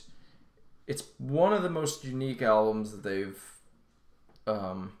it's one of the most unique albums that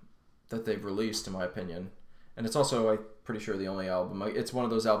they've released, in my opinion. And it's also, I'm pretty sure, the only album. It's one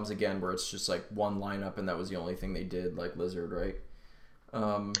of those albums, again, where it's just like one lineup and that was the only thing they did, like Lizard, right?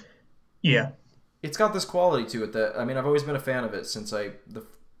 Yeah. It's got this quality to it that, I've always been a fan of it since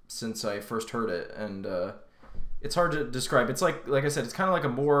I first heard it, and it's hard to describe. It's like I said, it's kind of like a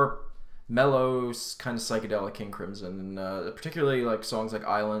more mellow, kind of psychedelic King Crimson, and particularly like songs like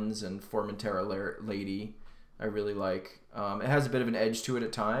Islands and Formentera Lady, I really like. It has a bit of an edge to it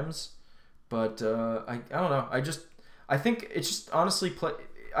at times, but I don't know. I think it's just honestly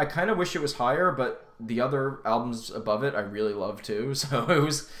I kind of wish it was higher, but the other albums above it I really love too. So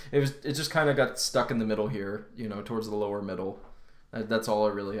it just kind of got stuck in the middle here, towards the lower middle. That's all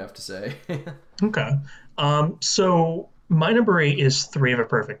I really have to say. Okay. So my number 8 is Three of a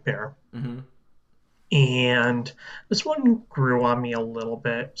Perfect Pair. Hmm. And this one grew on me a little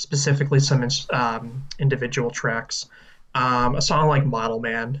bit, specifically some individual tracks. A song like Model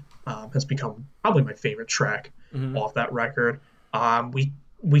Man has become probably my favorite track Hmm. off that record.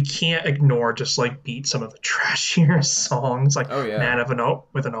 We can't ignore just like beat some of the trashier songs, like Oh yeah. Man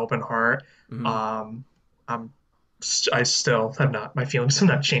with an Open Heart. Hmm. Um, I'm I still have not my feelings have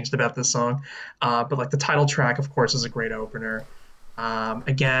not changed about this song, but like the title track, of course, is a great opener.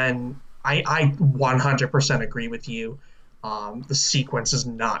 Again, I 100% agree with you. The sequence is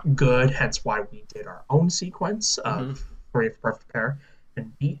not good, hence why we did our own sequence Hmm. of Three of Perfect Pair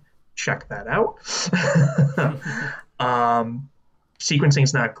and B. Check that out. um, Sequencing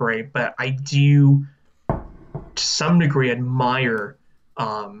is not great, but I do, to some degree, admire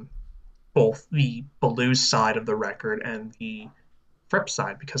um, both the blues side of the record and the Fripp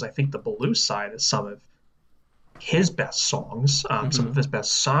side because I think the blues side is some of his best songs, some of Hmm. his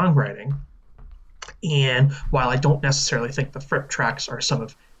best songwriting. And while I don't necessarily think the Fripp tracks are some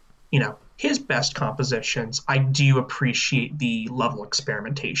of, his best compositions, I do appreciate the level of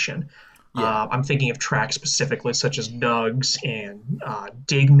experimentation. Yeah. I'm thinking of tracks specifically such as Nugs and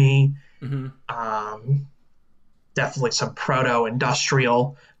Dig Me. Hmm. Um, Definitely some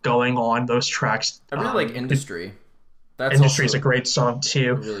proto-industrial going on those tracks. I really like Industry. That's Industry is also a great song a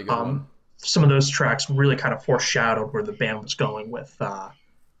too. really good one. Some of those tracks really kind of foreshadowed where the band was going with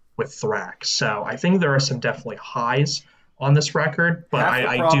Thrax. So I think there are some definitely highs on this record, but Half the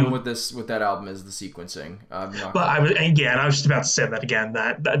I problem do. with that album is the sequencing. I'm not But gonna I lie. was again, I was just about to say that again.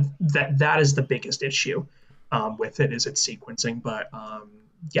 That is the biggest issue with it is its sequencing. But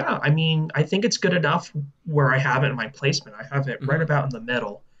yeah, I mean, I think it's good enough where I have it in my placement. I have it right Hmm. about in the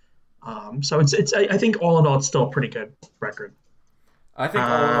middle. So it's I think all in all, it's still a pretty good record. I think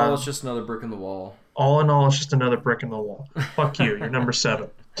all in all, it's Um, just another brick in the wall. all in all, it's just another brick in the wall. Fuck you. You're number 7.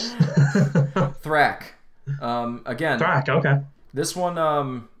 Thrack. Again, Track. Okay. this one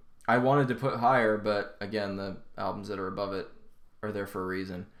I wanted to put higher, but again, the albums that are above it are there for a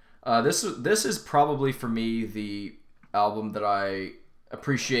reason. This is probably for me the album that I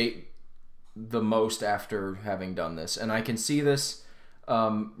appreciate the most after having done this, and I can see this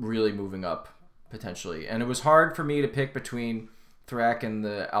really moving up potentially. And it was hard for me to pick between Thrack and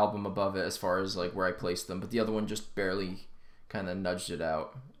the album above it as far as like where I placed them, but the other one just barely kind of nudged it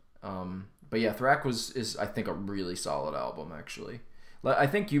out. But yeah, Thrack is I think a really solid album actually. I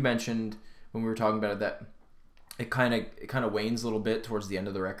think you mentioned when we were talking about it that it kind of wanes a little bit towards the end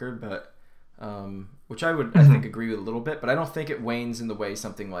of the record, but which I think Hmm. agree with a little bit, but I don't think it wanes in the way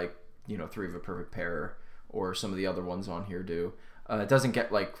something like Three of a Perfect Pair or some of the other ones on here do. It doesn't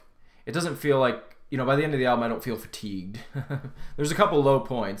get like it doesn't feel like by the end of the album I don't feel fatigued. There's a couple low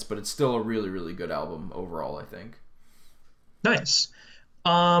points, but it's still a really really good album overall, I think. Nice.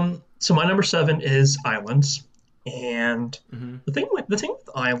 So my number 7 is Islands, and Mm-hmm. the thing with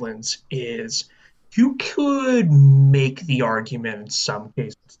Islands is you could make the argument in some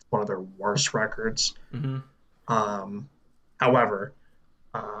cases it's one of their worst records. Mm-hmm. Um, However,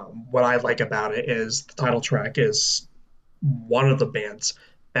 what I like about it is the title track is one of the band's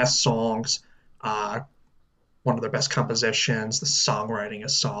best songs, uh, one of their best compositions. The songwriting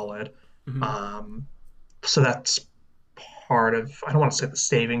is solid. Mm-hmm. Um, so that's part of, I don't want to say the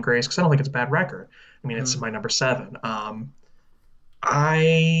saving grace because I don't think it's a bad record. I mean, it's Mm-hmm. my number 7.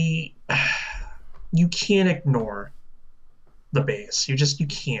 I You can't ignore the bass. You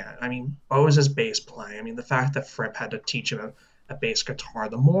can't. I mean, Bose's bass playing. I mean, the fact that Fripp had to teach him a bass guitar.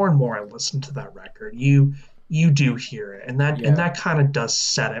 The more and more I listen to that record, you do hear it, and Yeah. that kind of does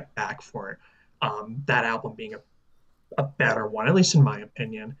set it back for it. That album being a better one, at least in my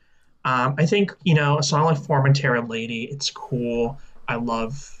opinion. I think a song like "Formentera Lady," it's cool. I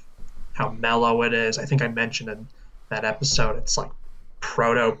love how mellow it is. I think I mentioned in that episode, it's like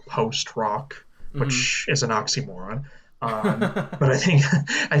proto post rock, Mm-hmm. which is an oxymoron. But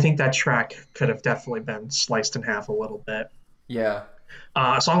I think that track could have definitely been sliced in half a little bit. Yeah.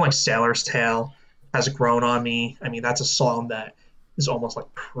 A song like Sailor's Tale has grown on me. I mean, that's a song that is almost like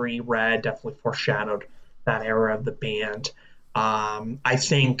pre-read, definitely foreshadowed that era of the band. I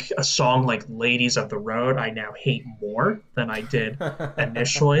think a song like Ladies of the Road, I now hate more than I did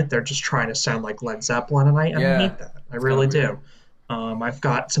initially. They're just trying to sound like Led Zeppelin, and I Yeah. hate that. I It's kind of really weird. do. I've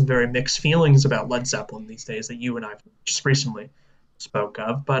got some very mixed feelings about Led Zeppelin these days that you and I just recently spoke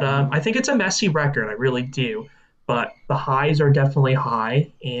of. But Mm-hmm. I think it's a messy record. I really do. But the highs are definitely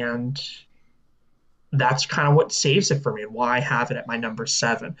high, and that's kind of what saves it for me and why I have it at my number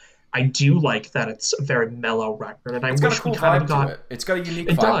 7. I do like that it's a very mellow record, and I It's got a wish we cool kind of vibe to got it. It's got a unique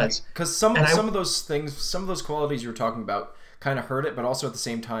it vibe does. because And I some of those things, some of those qualities you were talking about, kind of hurt it, but also at the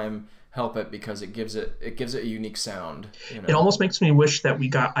same time help it because it gives it a unique sound. You it know. almost makes me wish that we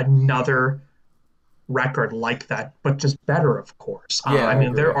got another record like that, but just better, of course. Yeah, I I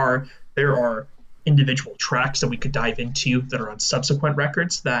mean, agree. there are individual tracks that we could dive into that are on subsequent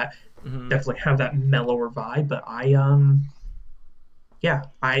records that Hmm. definitely have that mellower vibe. But yeah,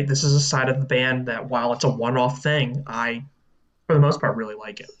 I this is a side of the band that while it's a one-off thing, I for the most part really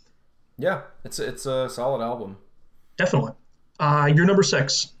like it. Yeah, it's a solid album. Definitely. Your number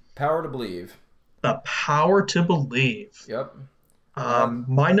 6, Power to Believe. The Power to Believe. Yep. Um,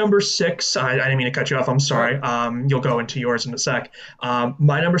 My number 6, I didn't mean to cut you off. I'm go ahead. sorry. You'll go into yours in a sec.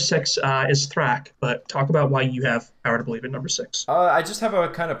 My number 6 is Thrack, but talk about why you have Power to Believe at number 6. I just have a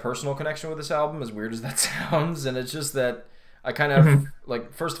kind of personal connection with this album, as weird as that sounds, and it's just that I kind of Hmm.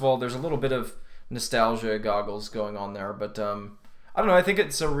 like. First of all, there's a little bit of nostalgia goggles going on there, but I don't know. I think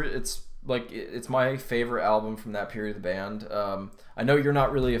it's like it's my favorite album from that period of the band. I know you're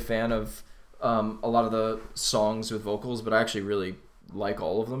not really a fan of a lot of the songs with vocals, but I actually really like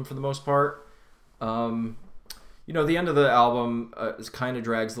all of them for the most part. Um, the end of the album is kind of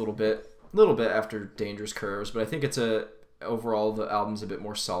drags a little bit after Dangerous Curves, but I think it's a overall the album's a bit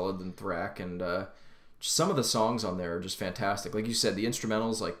more solid than Thrack, and just some of the songs on there are just fantastic. Like you said, the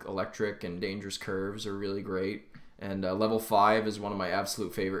instrumentals like Electric and Dangerous Curves are really great, and Level 5 is one of my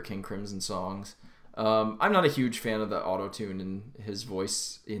absolute favorite King Crimson songs. I'm not a huge fan of the auto tune and his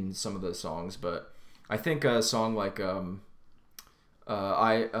voice in some of the songs, but I think a song like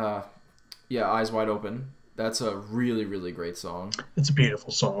I Eyes Wide Open. That's a really really great song. It's a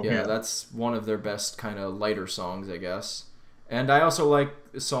beautiful song. Yeah, Yeah. that's one of their best kind of lighter songs, I guess. And I also like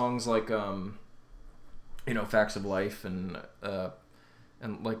songs like Facts of Life and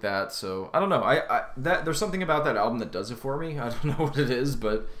like that. So I don't know. I that there's something about that album that does it for me. I don't know what it is,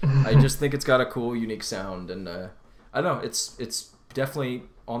 but I just think it's got a cool, unique sound, and I don't know. It's definitely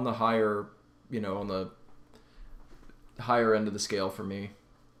on the higher, on the higher end of the scale for me.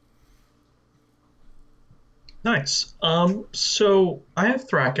 Nice. So I have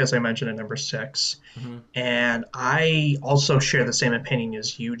Thrack, as I mentioned, at number 6, Hmm. and I also share the same opinion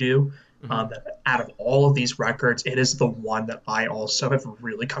as you do. Hmm. That out of all of these records, it is the one that I also have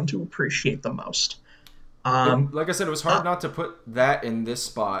really come to appreciate the most. Um, Like I said, it was uh, hard not to put that in this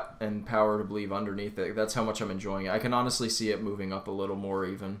spot and Power to Believe underneath it. That's how much I'm enjoying it. I can honestly see it moving up a little more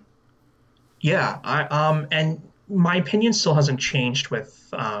even. yeah, and my opinion still hasn't changed with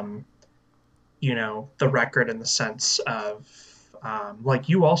the record in the sense of like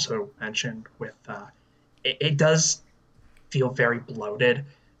you also mentioned with it does feel very bloated,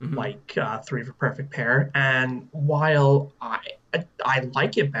 Hmm. like Three of a Perfect Pair. And while I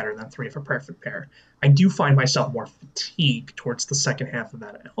like it better than Three of a Perfect Pair, I do find myself more fatigued towards the second half of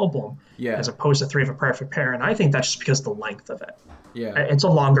that album as Yeah, opposed to Three of a Perfect Pair. And I think that's just because of the length of it. yeah. It's a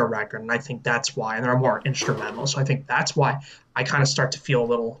longer record, and I think that's why. And there are more instrumentals, so I think that's why I kind of start to feel a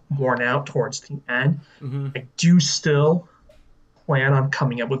little worn out towards the end. Hmm. I do still plan on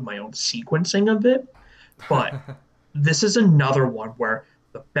coming up with my own sequencing of it, but this is another one where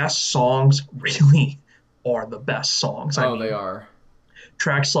the best songs really are the best songs. I Oh, they mean, are.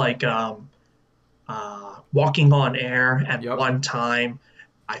 tracks like Walking on Air and Yep. One Time,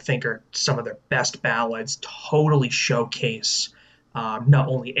 I think, are some of their best ballads, totally showcase not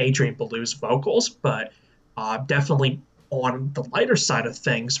only Adrian Belew's vocals, but definitely on the lighter side of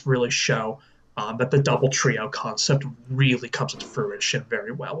things, really show that the double trio concept really comes to fruition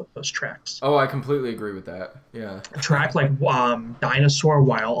very well with those tracks. Oh, I completely agree with that. Yeah. A track like Dinosaur,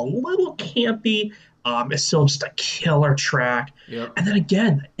 while a little campy, is still just a killer track. Yep. And then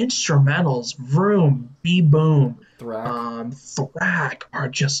again, the instrumentals, Vroom, Be Boom, Thrack. Thrack are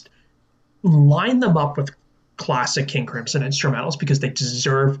just line them up with classic King Crimson instrumentals because they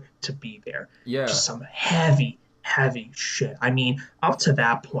deserve to be there. Yeah. Just some heavy, heavy shit. I mean, up to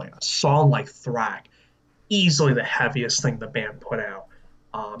that point, a song like Thrack, easily the heaviest thing the band put out.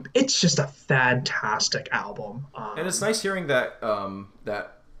 It's just a fantastic album. And it's nice hearing that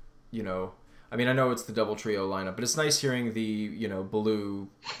you know I mean I know it's the double trio lineup, but it's nice hearing the Ballou,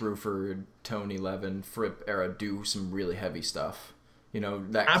 Bruford, Tony Levin, Fripp era do some really heavy stuff. Do more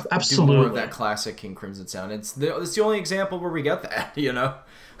of Absolutely. that classic King Crimson sound. It's the only example where we get that.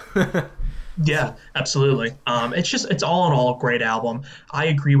 Yeah, absolutely. It's all in all a great album. I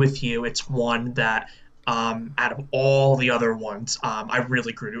agree with you. It's one that out of all the other ones, I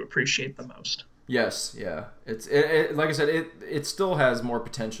really grew to appreciate the most. Yes, yeah. Like I said, it still has more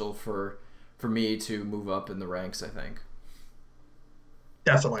potential for for me to move up in the ranks, I think.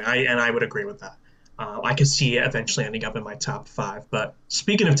 Definitely, I would agree with that. I could see it eventually ending up in my top five. But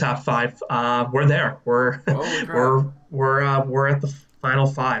speaking of top five, we're there. We're Holy crap. we're at the final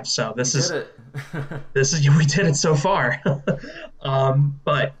five. So We did it. this is we did it so far.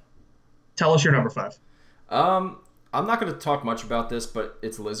 But tell us your number five. um, I'm not going to talk much about this, but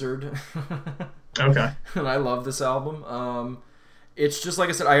it's Lizard. Okay. And I love this album. It's just like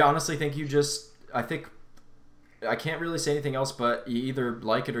I said, I honestly think I think I can't really say anything else, but you either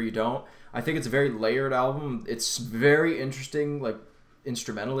like it or you don't. I think it's a very layered album. It's very interesting, like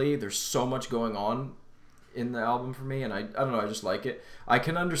instrumentally. There's so much going on in the album for me, and I don't know, I just like it. I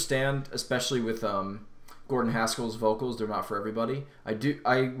can understand, especially with Gordon Haskell's vocals, they're not for everybody.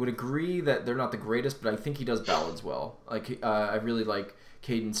 I would agree that they're not the greatest, but I think he does ballads well. Like I really like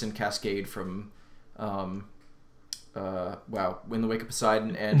Cadence and Cascade from In the Wake of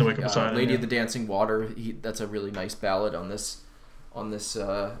Poseidon and Lady yeah. of the Dancing Water. That's a really nice ballad on this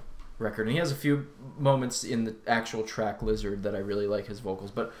record, and he has a few moments in the actual track Lizard that I really like his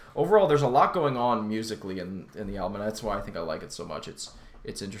vocals. But overall, there's a lot going on musically in the album, and that's why I think I like it so much.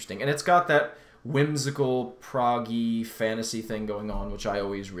 It's interesting, and it's got that whimsical proggy fantasy thing going on, which I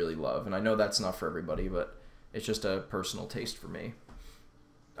always really love. And I know that's not for everybody, but it's just a personal taste for me.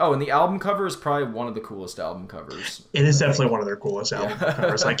 Oh, and the album cover is probably one of the coolest album covers. It is definitely one of their coolest album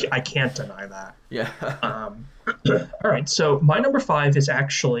covers. I can't deny that. Yeah. All right, so my number five is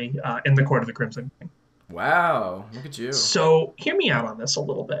actually In the Court of the Crimson King. Wow, look at you. So hear me out on this a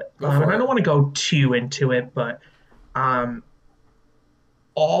little bit. Go for I it. don't want to go too into it, but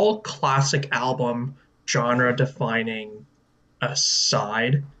all classic album genre defining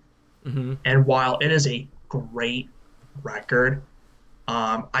aside, and while it is a great record,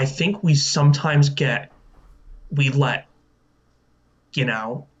 I think we sometimes we let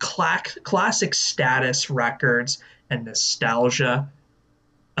classic status records and nostalgia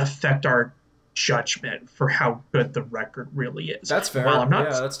affect our judgment for how good the record really is. That's fair. While I'm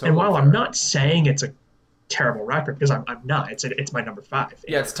not, yeah, that's totally and while fair. I'm not saying it's a terrible record, because I'm not. It's my number five.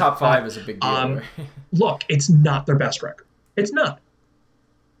 Yeah, it's top five is a big deal. Right? Look, it's not their best record. It's not.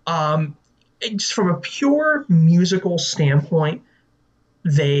 Just from a pure musical standpoint,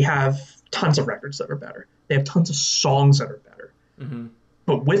 they have tons of records that are better. They have tons of songs that are better.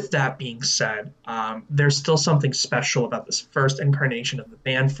 But with that being said, there's still something special about this first incarnation of the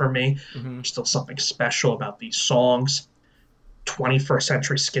band for me. There's still something special about these songs. 21st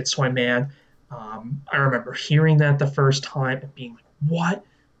Century Schizoid Man. I remember hearing that the first time and being like, what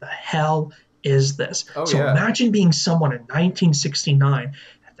the hell is this? Imagine being someone in 1969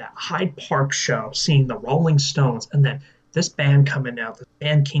 at that Hyde Park show, seeing the Rolling Stones, and then this band coming out, this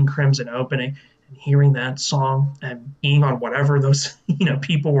band King Crimson opening, and hearing that song and being on whatever those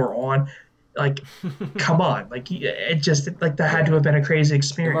people were on. Like, come on. Like, it just, like, that had to have been a crazy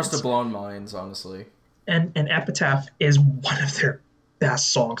experience. It must have blown minds, honestly. And Epitaph is one of their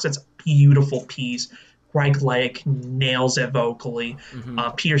best songs. It's a beautiful piece. Greg Lake nails it vocally.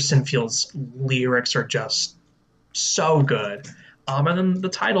 Peter Sinfield's lyrics are just so good. And then the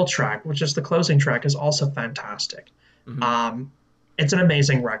title track, which is the closing track, is also fantastic. It's an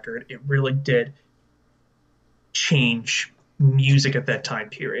amazing record. It really did change music at that time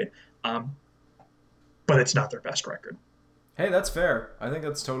period. But it's not their best record. Hey, that's fair. I think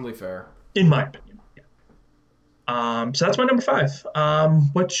that's totally fair. In my opinion. So that's my number five.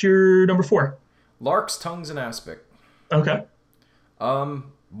 What's your number four? Lark's Tongues and Aspic. Okay.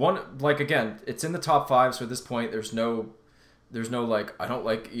 Again, it's in the top five, so at this point there's no like, I don't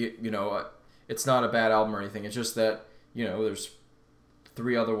like, it's not a bad album or anything. It's just that, there's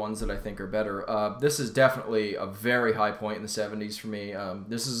three other ones that I think are better. This is definitely a very high point in the 70s for me.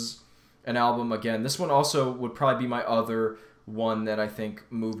 This is an album, again, this one also would probably be my other one that I think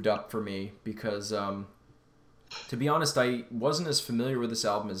moved up for me because, to be honest, I wasn't as familiar with this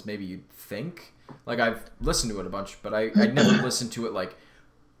album as maybe you'd think. Like, I've listened to it a bunch, but I never listened to it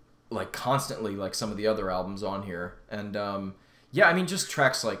like constantly like some of the other albums on here. And just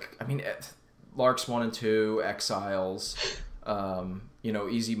tracks like, Larks 1 and 2, Exiles,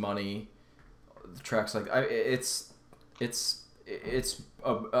 Easy Money, tracks like it's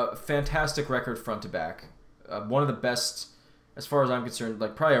a fantastic record front to back. One of the best, as far as I'm concerned,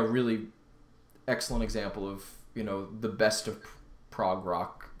 like probably a really excellent example of the best of prog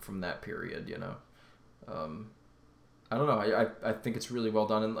rock from that period. I don't know. I think it's really well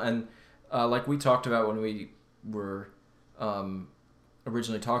done, and like we talked about when we were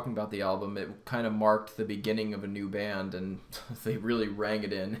originally talking about the album, it kind of marked the beginning of a new band, and they really rang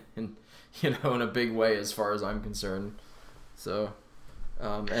it in a big way as far as I'm concerned. So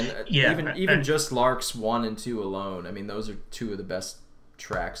And Yeah, even just Lark's 1 and 2 alone, I mean, those are two of the best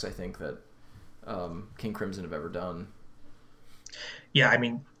tracks I think that King Crimson have ever done. yeah. I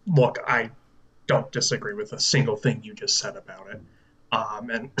mean, look, I don't disagree with a single thing you just said about it.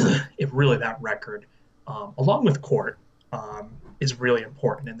 And it really that record, along with Court, is really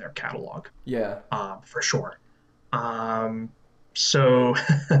important in their catalog, Yeah. for sure. Um, so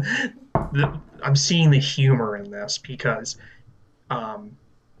I'm seeing the humor in this because um,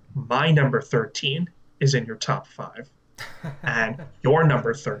 my number 13 is in your top five, and your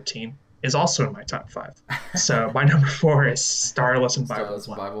number 13 is also in my top five. So my number four is Starless and Bible Starless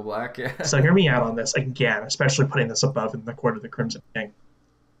and Black. Bible Black. Yeah. So hear me out on this again, especially putting this above in the Court of the Crimson King.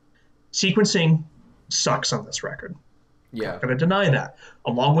 Sequencing sucks on this record. Yeah. Not going to deny that.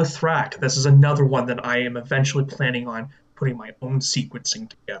 Along with Thrak, this is another one that I am eventually planning on putting my own sequencing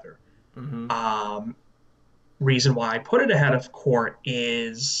together. Mm-hmm. Reason why I put it ahead of Court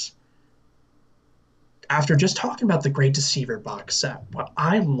is after just talking about the Great Deceiver box set, what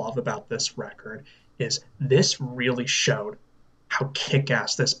I love about this record is this really showed how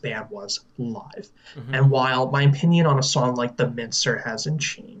kick-ass this band was live. Mm-hmm. And while my opinion on a song like The Mincer hasn't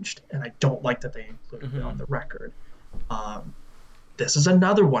changed, and I don't like that they included it on the record, this is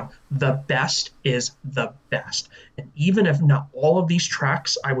another one. The best is the best. And even if not all of these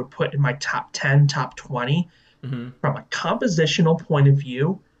tracks I would put in my top 10, top 20, from a compositional point of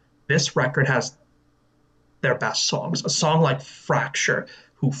view, this record has their best songs. A song like Fracture,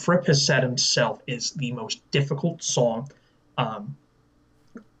 who Fripp has said himself is the most difficult song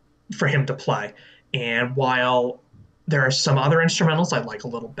for him to play. And while there are some other instrumentals I like a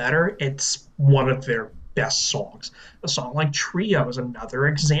little better, it's one of their best songs. A song like Trio is another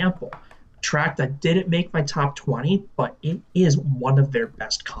example. A track that didn't make my top 20, but it is one of their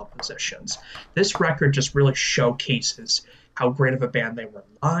best compositions. This record just really showcases how great of a band they were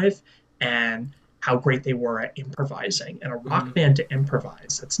live and how great they were at improvising. And a rock band to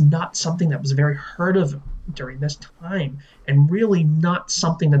improvise, that's not something that was very heard of during this time, and really not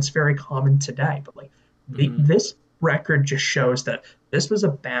something that's very common today. But like this record just shows that this was a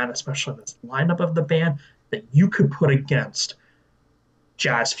band, especially this lineup of the band, that you could put against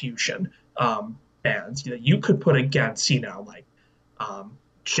jazz fusion bands, that you could put against,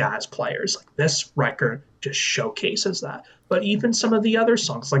 jazz players. Like this record just showcases that. But even some of the other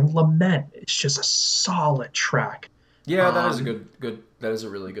songs, like Lament, it's just a solid track. Yeah, that is a good. That is a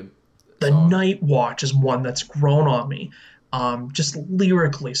really good The song. Night Watch is one that's grown on me. Just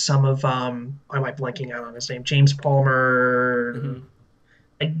lyrically, some of why am I blanking out on his name? James Palmer.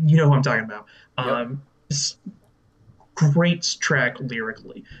 You know who I'm talking about. Yep. Great track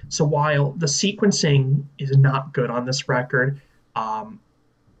lyrically. So while the sequencing is not good on this record,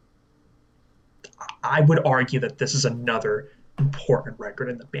 I would argue that this is another important record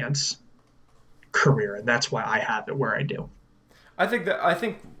in the band's career, and that's why I have it where I do. I think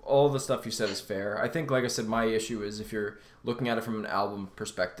all the stuff you said is fair. I think, like I said, my issue is if you're looking at it from an album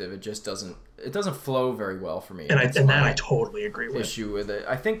perspective, it just doesn't flow very well for me. And that I totally agree with. Issue with it.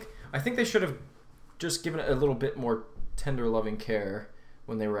 I think they should have just given it a little bit more tender, loving care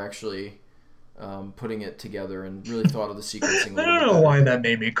when they were actually putting it together and really thought of the sequencing. I don't know why that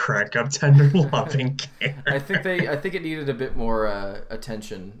made me crack up. Tender, loving care. I think it needed a bit more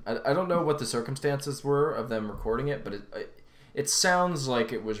attention. I don't know what the circumstances were of them recording it, but it sounds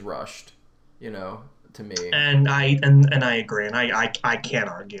like it was rushed, to me. And I agree, and I can't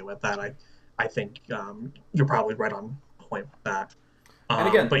argue with that. I think you're probably right on point with that. And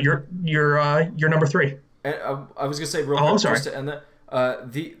again, but you're number 3. And I was gonna say real quick, I'm sorry. Just to end that.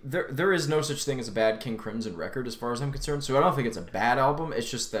 There is no such thing as a bad King Crimson record as far as I'm concerned. So I don't think it's a bad album. It's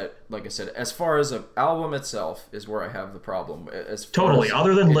just that, like I said, as far as an album itself is where I have the problem. Totally.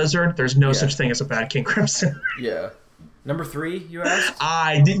 Other than Lizard, there's no such thing as a bad King Crimson. Yeah. Number 3, you asked?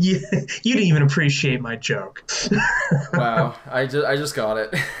 You didn't even appreciate my joke. Wow, I just got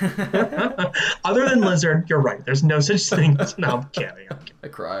it. Other than Lizard, you're right. There's no such thing. No, I'm kidding. I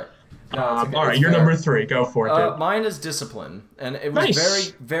cry. No, all right, you're number 3. Go for it, dude. Mine is Discipline, and it was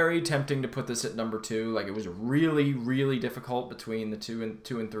very, very tempting to put this at number 2. Like, it was really, really difficult between the 2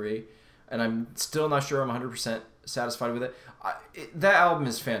 and 3, and I'm still not sure I'm 100% satisfied with it. That album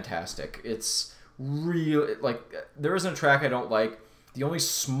is fantastic. It's real. There isn't a track I don't like. The only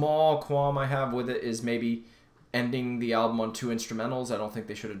small qualm I have with it is maybe ending the album on 2 instrumentals. I don't think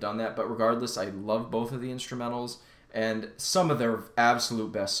they should have done that, but regardless, I love both of the instrumentals. And some of their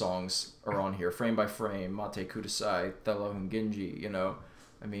absolute best songs are on here. Frame by Frame, Mate Kudasai, Thelo and Genji,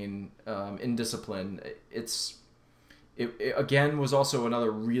 I mean, Indiscipline. It again was also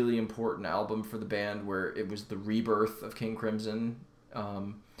another really important album for the band where it was the rebirth of King Crimson.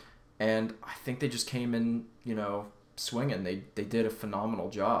 And I think they just came in, swinging. They did a phenomenal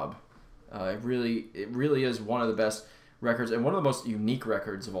job. It really is one of the best records and one of the most unique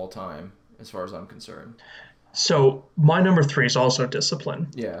records of all time, as far as I'm concerned. So my number three is also Discipline,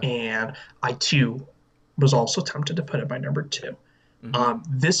 Yeah. and I too was also tempted to put it by number two. Mm-hmm.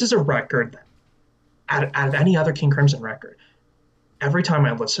 This is a record that, out of any other King Crimson record, every time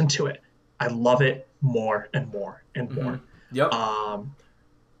I listen to it, I love it more and more and Mm-hmm. more. Yep. Um,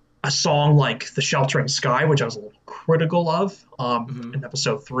 a song like "The Sheltering Sky," which I was a little critical of Mm-hmm. in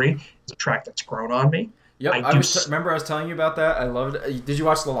episode three, is a track that's grown on me. Yep. I do. Remember I was telling you about that. I loved it. Did you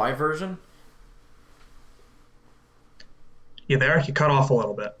watch the live version? You there? You cut off a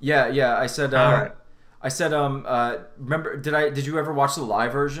little bit. Yeah, yeah. I said. All right. Remember? Did you ever watch the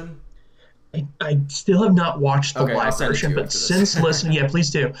live version? I still have not watched the Okay, I'll live send it to version, you but after this. since listening, yeah, please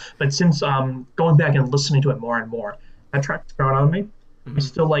do. But since going back and listening to it more and more, that track's grown on me. I Mm-hmm.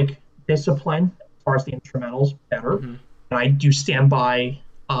 still like Discipline as far as the instrumentals better, Mm-hmm. and I do stand by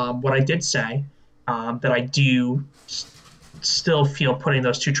what I did say, that I do still feel putting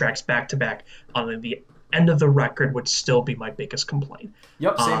those two tracks back to back on the end of the record would still be my biggest complaint.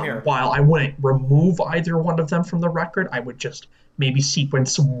 Yep. Same here. While I wouldn't remove either one of them from the record, I would just maybe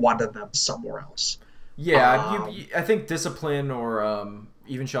sequence one of them somewhere else. Yeah, Um, I think Discipline or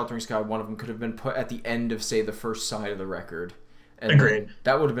even Sheltering Sky, one of them could have been put at the end of, say, the first side of the record. And Agreed. then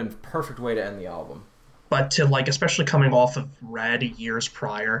that would have been a perfect way to end the album. but to like, especially coming off of Red years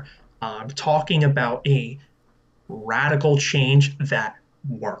prior, talking about a radical change that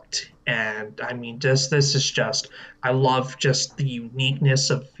worked. And I mean, just this is just, I love just the uniqueness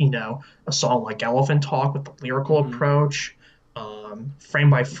of, a song like Elephant Talk with the lyrical Mm-hmm. approach, Frame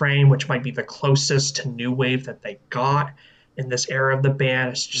by Frame, which might be the closest to new wave that they got in this era of the band.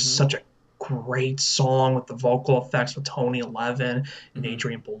 It's just Mm-hmm. such a great song with the vocal effects with Tony 11 and Mm-hmm.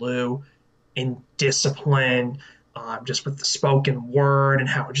 Adrian Belew, in Discipline, just with the spoken word and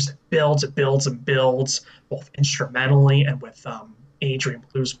how it just builds, it builds and builds, both instrumentally and with Adrian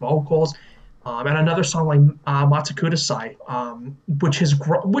Blue's vocals. And another song like Matsukudasai,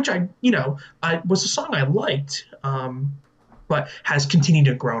 which I was a song I liked, but has continued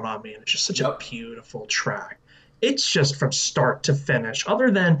to grow on me, and it's just such a Yep. beautiful track. It's just from start to finish, other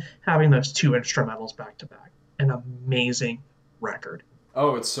than having those two instrumentals back to back, an amazing record.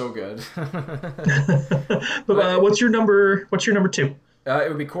 Oh, it's so good. But But what's your number two? it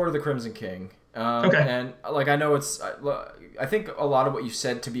would be Court of the Crimson King. Okay. And like I know I think a lot of what you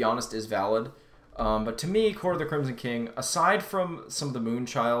said, to be honest, is valid. But to me, Court of the Crimson King, aside from some of the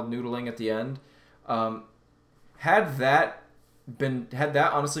Moonchild noodling at the end, um, had that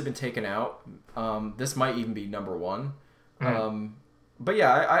honestly been taken out, this might even be number one. But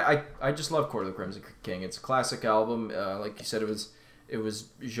yeah, I just love Court of the Crimson King. It's a classic album. Like you said, it was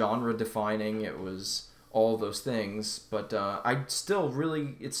genre defining. It was all those things. But it's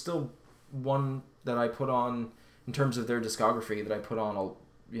still one that I put on in terms of their discography that I put on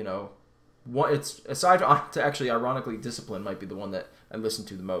one. It's aside to actually, ironically, Discipline might be the one that I listen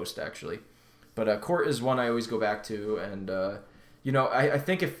to the most actually. But Court is one I always go back to, and I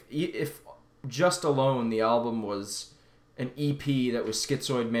think if just alone the album was an EP that was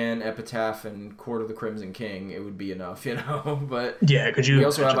Schizoid Man, Epitaph, and Court of the Crimson King, it would be enough, But Yeah, could you we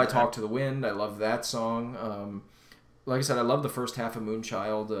also have imagine I that? Talk to the Wind. I love that song. Like I said, I love the first half of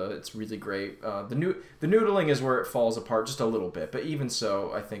Moonchild. It's really great. The noodling is where it falls apart just a little bit, but even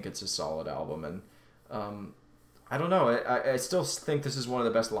so, I think it's a solid album. And I don't know. I still think this is one of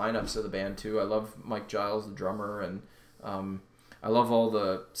the best lineups of the band too. I love Mike Giles, the drummer, and I love all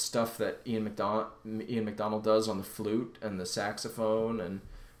the stuff that Ian McDonald does on the flute and the saxophone and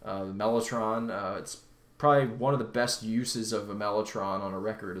the mellotron. It's probably one of the best uses of a mellotron on a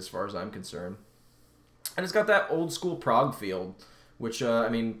record, as far as I'm concerned. And it's got that old school prog feel, which I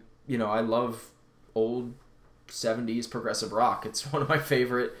love old 70s progressive rock. It's one of my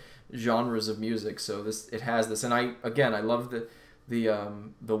favorite genres of music. So it has this, and I love the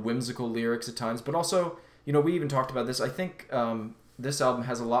whimsical lyrics at times, but also, we even talked about this. I think this album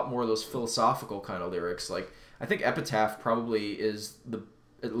has a lot more of those philosophical kind of lyrics. Like, I think Epitaph probably is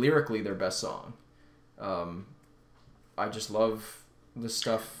lyrically their best song. I just love the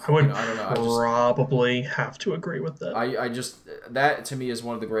stuff. I would I don't know. probably have to agree with that. I just that to me is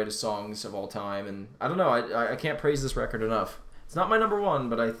one of the greatest songs of all time, and I don't know. I can't praise this record enough. It's not my number one,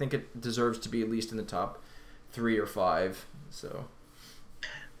 but I think it deserves to be at least in the top 3 or 5. So.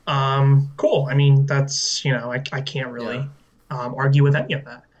 Cool. I mean, that's, I can't really argue with any of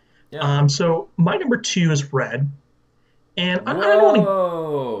that. Yeah. So my number two is Red, And I don't want to.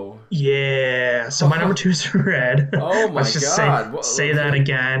 Whoa. Yeah, so my number two is Red. Oh my Let's just say God. say that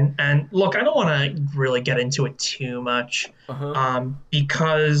again. And look, I don't want to really get into it too much, Uh-huh.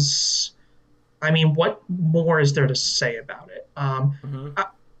 because I mean, what more is there to say about it? Mm-hmm.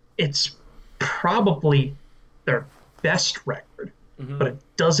 It's probably their best record, Mm-hmm. but it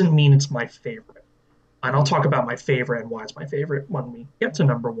doesn't mean it's my favorite. And I'll Mm-hmm. talk about my favorite and why it's my favorite when we get to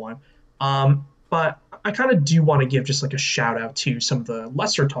number one. But I kind of do want to give just like a shout out to some of the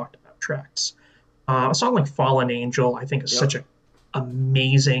lesser talked about tracks. A song like Fallen Angel, I think, is such Yep. an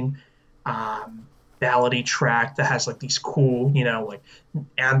amazing ballady track that has like these cool, like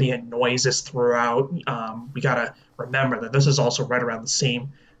ambient noises throughout. We gotta remember that this is also right around the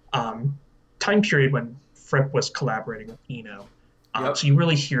same um, time period when Fripp was collaborating with Eno. So Yep. you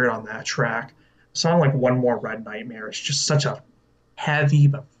really hear it on that track. A song like One More Red Nightmare is just such a heavy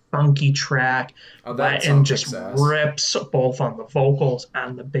but funky track, Oh, that and song just kicks ass. rips both on the vocals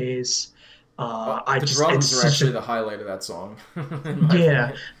and the bass. I The just it's drums are such actually a the highlight of that song, in my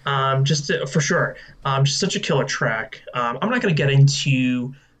yeah, opinion. for sure. Just such a killer track. I'm not going to get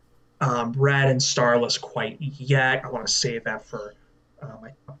into Red and Starless quite yet. I want to save that for my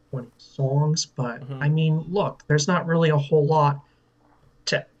top 20 songs. But Mm-hmm. I mean, look, there's not really a whole lot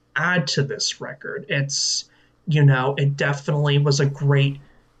to add to this record. It definitely was a great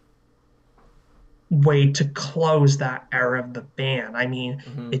way to close that era of the band. I mean,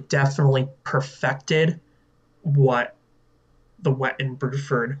 Mm-hmm. it definitely perfected what the Wet and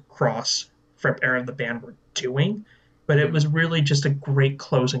Bruford Cross Fripp era of the band were doing, but it Mm-hmm. was really just a great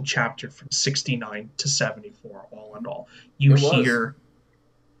closing chapter from 69 to 74, all in all. You It was. hear,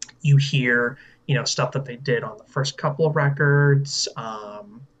 you hear, stuff that they did on the first couple of records.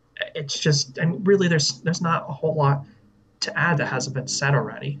 It's just, I mean, really, there's not a whole lot to add that hasn't been said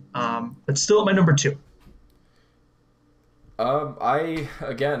already. But still at my number two. I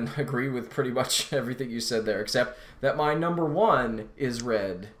again agree with pretty much everything you said there, except that my number one is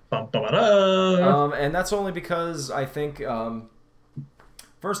Red. Bum, bum, ba, And that's only because I think,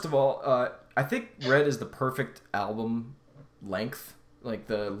 first of all, I think Red is the perfect album length, like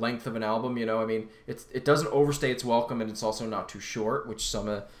the length of an album. I mean, it doesn't overstay its welcome, and it's also not too short, which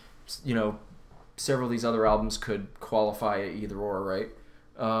you know, several of these other albums could qualify either or, right?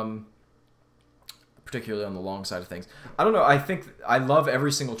 Um, Particularly on the long side of things. I don't know. I think I love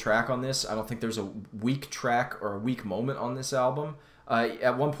every single track on this. I don't think there's a weak track or a weak moment on this album.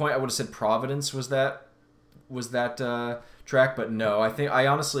 At one point, I would have said Providence was that track, but no. I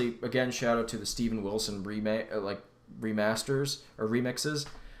honestly, again, shout out to the Steven Wilson remasters or remixes.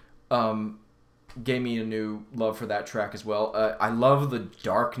 Um, Gave me a new love for that track as well. I love the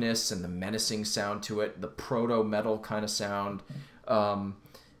darkness and the menacing sound to it, the proto metal kind of sound.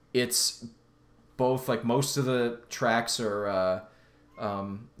 It's both, like, most of the tracks are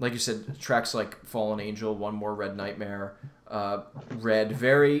like you said, tracks like Fallen Angel, One More Red Nightmare, Red,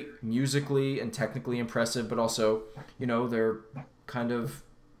 very musically and technically impressive, but also, they're kind of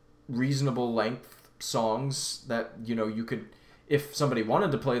reasonable length songs that, you could, if somebody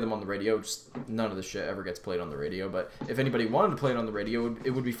wanted to play them on the radio, just none of this shit ever gets played on the radio, but if anybody wanted to play it on the radio,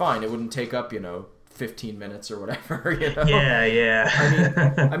 it would be fine. It wouldn't take up, 15 minutes or whatever, Yeah,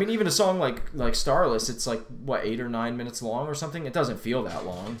 yeah. I mean, even a song like Starless, it's like what, 8 or 9 minutes long or something. It doesn't feel that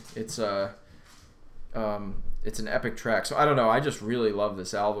long. It's an epic track. So I don't know. I just really love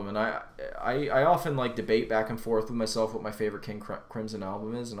this album, and I often like debate back and forth with myself what my favorite King Crimson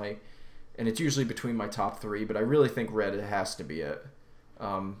album is, and it's usually between my top three. But I really think Red has to be it.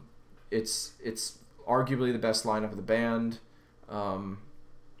 It's arguably the best lineup of the band.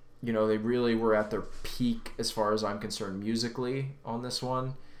 They really were at their peak as far as I'm concerned musically on this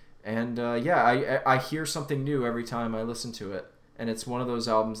one. And I hear something new every time I listen to it. And it's one of those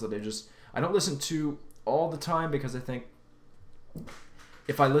albums that I don't listen to all the time, because I think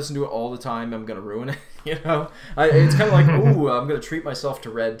if I listen to it all the time, I'm going to ruin it, It's kind of like, ooh, I'm going to treat myself to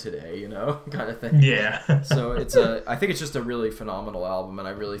Red today, kind of thing. Yeah. So I think it's just a really phenomenal album, and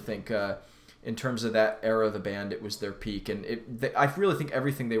I really think in terms of that era of the band, it was their peak, and I really think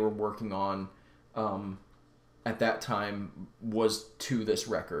everything they were working on at that time was to this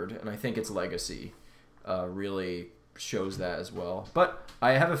record, and I think its legacy really shows that as well. But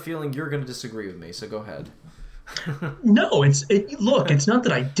I have a feeling you're going to disagree with me, so go ahead. No, look, it's not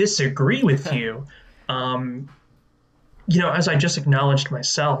that I disagree with you. As I just acknowledged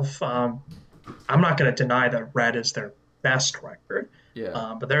myself, I'm not going to deny that Red is their best record.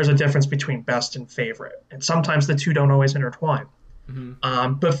 Yeah. But there's a difference between best and favorite, and sometimes the two don't always intertwine.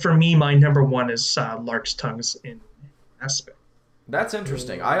 Mm-hmm. But for me, my number one is Lark's Tongues in Aspic. That's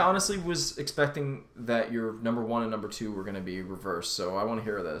interesting. I honestly was expecting that your number one and number two were going to be reversed, so I want to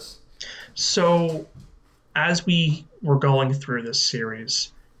hear this. So, as we were going through this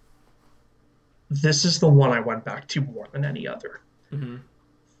series, this is the one I went back to more than any other. Mm-hmm.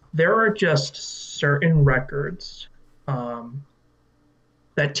 There are just certain records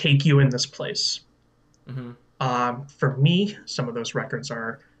that take you in this place. Mm-hmm. For me, some of those records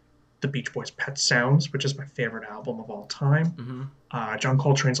are the Beach Boys' Pet Sounds, which is my favorite album of all time. Mm-hmm. John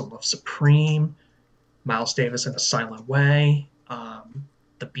Coltrane's A Love Supreme, Miles Davis in A Silent Way,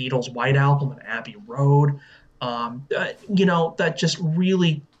 the Beatles' White Album and Abbey Road. That just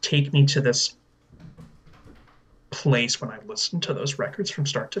really take me to this place when I listen to those records from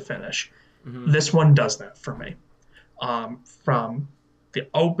start to finish. Mm-hmm. This one does that for me. From the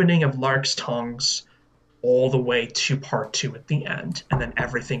opening of Lark's Tongues all the way to part two at the end, and then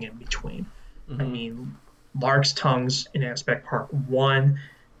everything in between. Mm-hmm. I mean, Lark's Tongues in Aspect Part 1,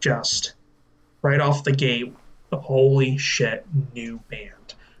 just right off the gate, the holy shit, new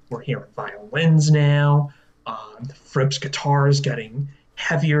band. We're hearing violins now. The Fripp's guitar is getting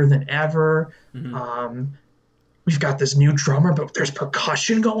heavier than ever. Mm-hmm. We've got this new drummer, but there's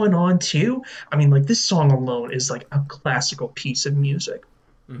percussion going on too. I mean, like, this song alone is like a classical piece of music.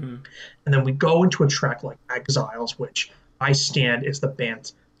 Mm-hmm. And then we go into a track like Exiles, which I stand is the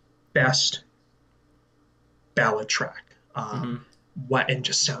band's best ballad track. Wet and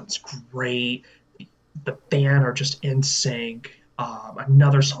just sounds great. The band are just in sync.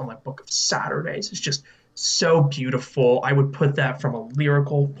 Another song like Book of Saturdays is just so beautiful. I would put that from a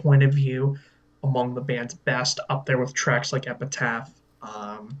lyrical point of view among the band's best, up there with tracks like Epitaph.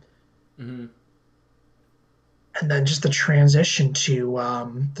 Mm-hmm. And then just the transition to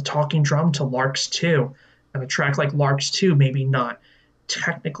the talking drum to Larks 2. And a track like Larks 2, maybe not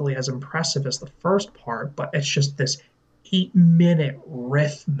technically as impressive as the first part, but it's just this 8-minute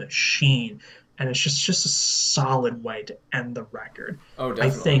riff machine. And it's just a solid way to end the record. Oh,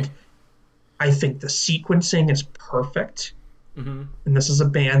 definitely. I think the sequencing is perfect. Mm-hmm. And this is a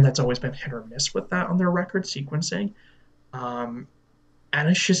band that's always been hit or miss with that on their record sequencing. And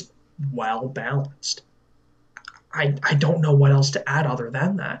it's just well balanced. I don't know what else to add other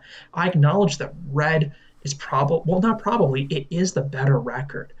than that. I acknowledge that Red is not probably, it is the better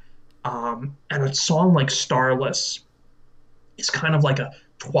record. And a song like Starless is kind of like a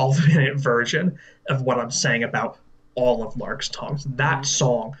 12-minute version of what I'm saying about all of Lark's Tongues. That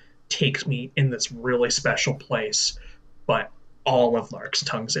song takes me in this really special place, but all of Lark's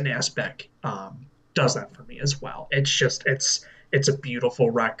Tongues in Aspect does that for me as well. It's a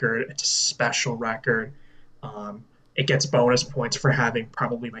beautiful record. It's a special record. It gets bonus points for having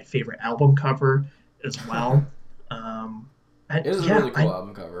probably my favorite album cover as well. It is a really cool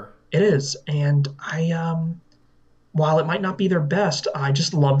album cover. It is, and while it might not be their best, I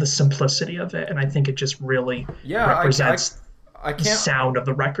just love the simplicity of it, and I think it just really represents the sound of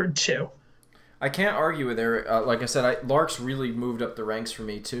the record too. I can't argue with it. Like I said, Lark's really moved up the ranks for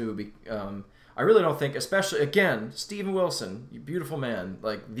me too. I really don't think, especially again, Steven Wilson, you beautiful man.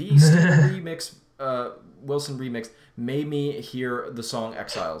 Like the Wilson remix made me hear the song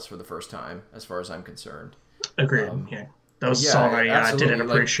 "Exiles" for the first time, as far as I'm concerned. Agreed. Yeah, that was a song I didn't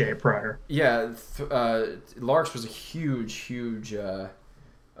appreciate prior. Yeah, Lark's was a huge. It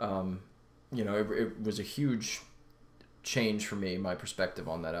was a huge change for me, my perspective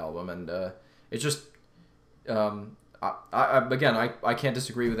on that album, and it just. I can't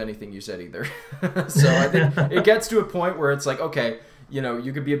disagree with anything you said either. So I think it gets to a point where it's like, okay,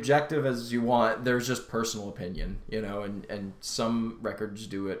 you could be objective as you want. There's just personal opinion, and some records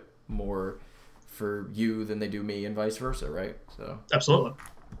do it more for you than they do me, and vice versa, right? So absolutely.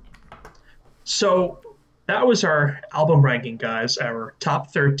 So that was our album ranking, guys. Our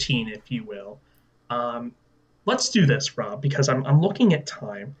top 13, if you will. Let's do this, Rob, because I'm looking at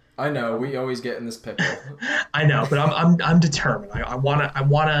time. I know we always get in this pickle. I know, but I'm determined. I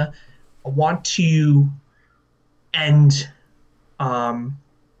want to end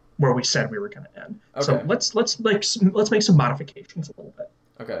where we said we were going to end. Okay. So let's make some modifications a little bit.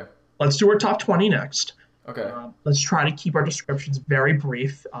 Okay. Let's do our top 20 next. Okay. Let's try to keep our descriptions very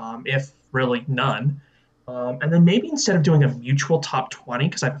brief, if really none. And then maybe instead of doing a mutual top 20,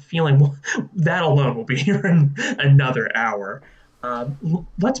 because I have a feeling that alone will be here in another hour.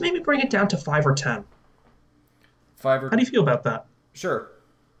 Let's maybe bring it down to 5 or 10. How do you feel about that? Sure.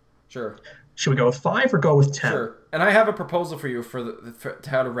 Should we go with 5 or go with 10? Sure. And I have a proposal for you for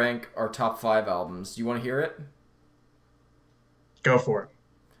how to rank our top 5 albums. Do you want to hear it? Go for it.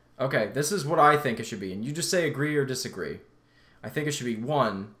 Okay, this is what I think it should be, and you just say agree or disagree. I think it should be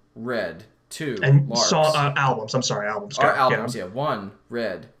 1, Red, 2, And Larks. albums. I'm sorry, albums. Our albums, yeah. 1,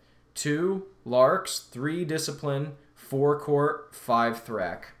 Red. 2, Larks. 3, Discipline. 4, Court. 5,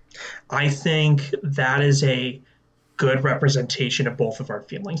 Thrack. I think that is a good representation of both of our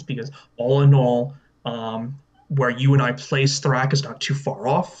feelings because all in all, where you and I place Thrack is not too far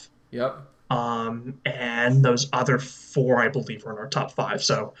off. Yep. And those other 4, I believe, are in our top 5.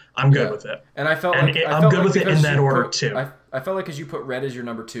 So I'm good with it. And I felt and like I'm good with it in that order too. I felt like because you put Red as your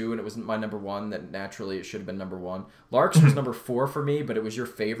number 2 and it wasn't my number 1, that naturally it should have been number 1. Larks was number 4 for me, but it was your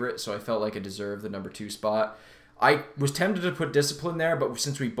favorite, so I felt like it deserved the number 2 spot. I was tempted to put Discipline there, but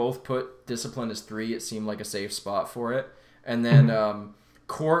since we both put Discipline as 3, it seemed like a safe spot for it. And then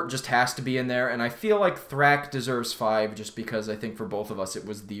Court just has to be in there, and I feel like Thrack deserves 5 just because I think for both of us it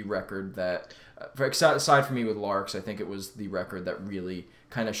was the record that, aside from me with Larks, I think it was the record that really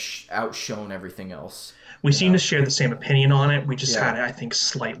kind of outshone everything else. We seem to share the same opinion on it. We just had it, I think,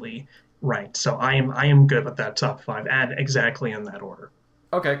 slightly ranked. So I am good with that top 5 and exactly in that order.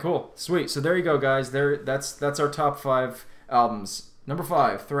 Okay, cool. Sweet. So there you go, guys. That's our top 5 albums. Number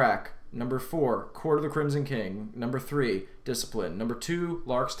 5, Thrack. Number 4, Court of the Crimson King. Number 3, Discipline. Number 2,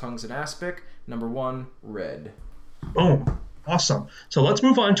 Larks, Tongues, and Aspic. Number 1, Red. Boom. Awesome. So let's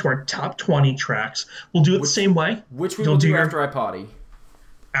move on to our top 20 tracks. We'll do it the same way. Which we will do after I potty.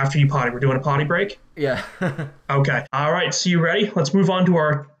 After you potty. We're doing a potty break? Yeah. Okay. All right. So you ready? Let's move on to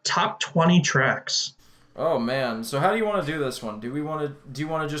our top 20 tracks. Oh man. So how do you want to do this one? Do you want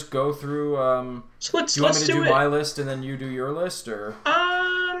to just go through So let's do you want me to do it. my list and then you do your list, or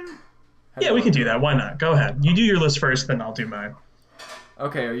yeah, we can do that. Why not? Go ahead. You do your list first, then I'll do mine.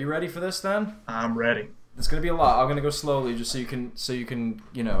 Okay, are you ready for this then? I'm ready. It's going to be a lot. I'm going to go slowly just so you can,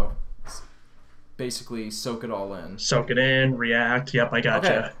 basically soak it all in. Soak it in, react. Yep, I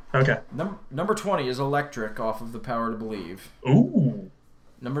gotcha. Okay. Number 20 is Electric off of The Power to Believe. Ooh.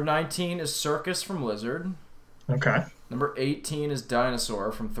 Number 19 is Circus from Lizard. Okay. Number 18 is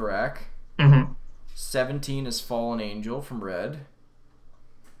Dinosaur from Thrack. 17 is Fallen Angel from Red.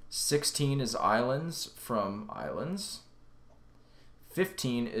 16 is Islands from Islands.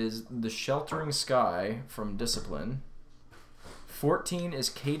 15 is The Sheltering Sky from Discipline. 14 is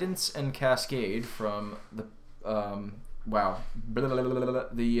Cadence and Cascade from the wow. In the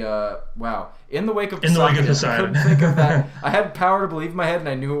Wake of Poseidon. In the Wake of Poseidon. I couldn't think of that. I had Power to Believe in my head and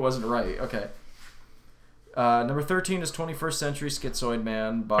I knew it wasn't right. Okay. Number 13 is 21st Century Schizoid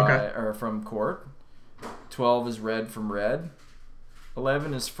Man from Court. 12 is Red from Red.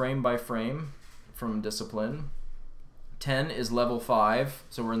 11 is Frame by Frame from Discipline. 10 is Level 5,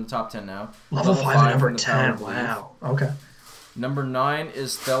 so we're in the top 10 now. Level 5 and number 10, wow. Okay. Number 9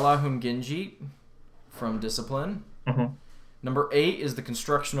 is Stella Hunginjit from Discipline. Number 8 is The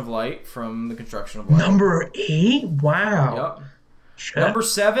Construction of Light from The Construction of Light. Number 8? Wow. Yep. Shit. Number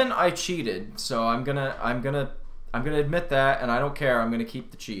 7, I cheated, so I'm gonna admit that, and I don't care. I'm gonna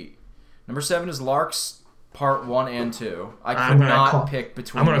keep the cheat. Number 7 is Larks Part 1 and 2. I could not pick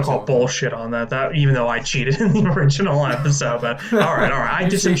between. I'm gonna call bullshit on that. Even though I cheated in the original episode, but all right. I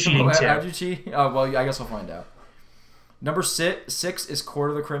did some cheating too. How'd you cheat? Oh well, I guess I'll find out. Number 6 is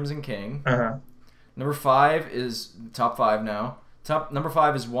Court of the Crimson King. Number 5 is top 5 now. Number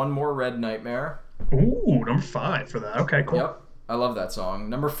 5 is One More Red Nightmare. Ooh, number 5 for that. Okay, cool. Yep, I love that song.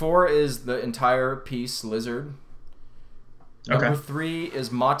 Number 4 is the entire piece Lizard. Number 3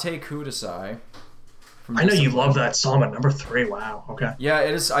 is Mate Kudasai. I know you love that song, but number 3, wow. Okay. Yeah,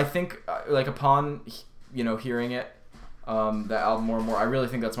 it is. I think like upon hearing it, that album more and more, I really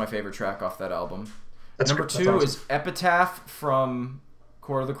think that's my favorite track off that album. Number 2 is Epitaph from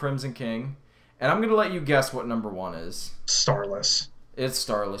Court of the Crimson King. And I'm going to let you guess what number 1 is. Starless. It's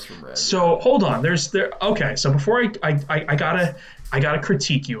Starless from Red. So, hold on. Okay, so before I gotta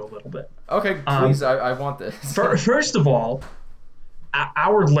critique you a little bit. Okay, please, I want this. First of all,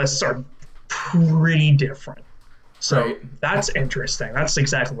 our lists are pretty different. So that's interesting. That's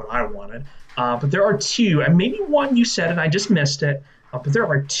exactly what I wanted. But there are 2, and maybe one you said and I just missed it. But there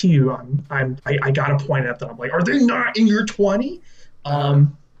are 2. I gotta point out that I'm like, are they not in your 20?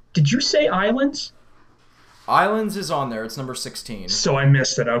 Did you say Islands? Islands is on there. It's number 16. So I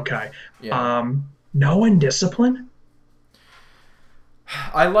missed it. Okay. Yeah. No Indiscipline?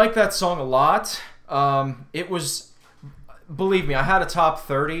 I like that song a lot. It was, believe me, I had a top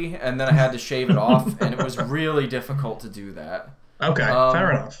 30 and then I had to shave it off, and it was really difficult to do that. Okay,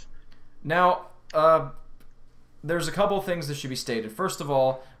 fair enough. Now, there's a couple of things that should be stated. First of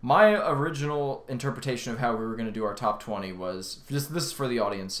all, my original interpretation of how we were going to do our top 20 was, this is for the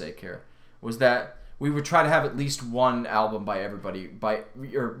audience sake here, was that we would try to have at least one album by everybody,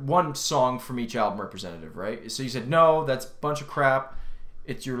 or one song from each album representative, right? So you said, no, that's a bunch of crap.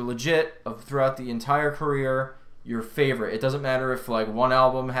 it's your legit of throughout the entire career your favorite. It doesn't matter if like one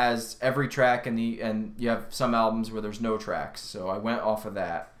album has every track and you have some albums where there's no tracks. So I went off of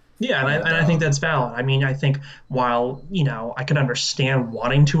that. Yeah, and I think that's valid. I mean, I think while, I can understand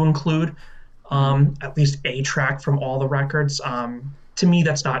wanting to include at least a track from all the records, to me,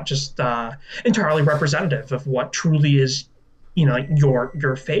 that's not just entirely representative of what truly is,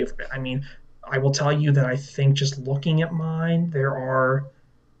 your favorite. I mean, I will tell you that I think just looking at mine, there are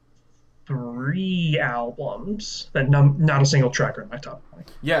 3 albums that not a single track are in my top 20.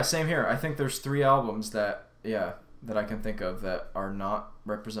 Yeah, same here. I think there's 3 albums that I can think of that are not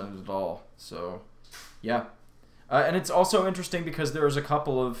represented at all. So, yeah. And it's also interesting because there's a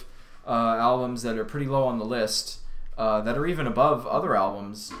couple of albums that are pretty low on the list that are even above other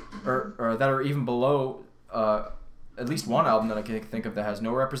albums, or that are even below at least one album that I can think of that has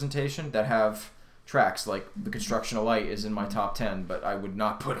no representation, that have tracks. Like The Construction of Light is in my top 10, but I would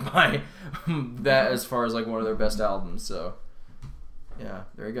not put that as far as like one of their best albums. So, yeah,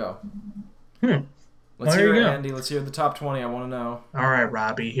 there you go. Let's hear it, Andy. Let's hear the top 20. I want to know. All right,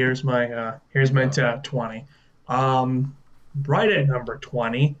 Robbie. Here's my top 20. Right at number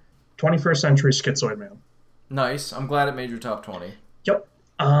 20, 21st Century Schizoid Man. Nice. I'm glad it made your top 20. Yep.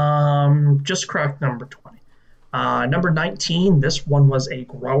 Just cracked number 20. Number 19. This one was a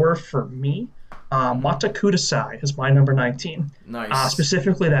grower for me. Mata Kudasai is my number 19. Nice.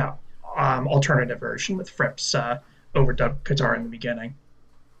 Specifically that alternative version with Fripp's overdub guitar in the beginning.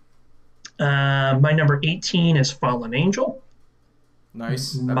 My number 18 is Fallen Angel.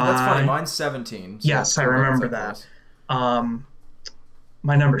 Nice. That's funny. Mine's 17. So yes, I remember that.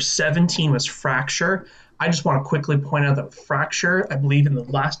 My number 17 was Fracture. I just want to quickly point out that Fracture, I believe in the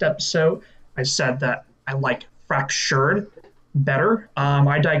last episode, I said that I like Fractured better.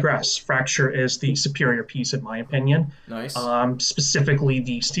 I digress. Fracture is the superior piece in my opinion. Nice. Specifically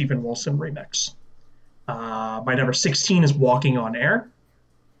the Steven Wilson remix. My number 16 is Walking on Air.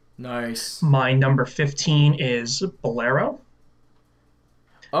 Nice. My number 15 is Bolero.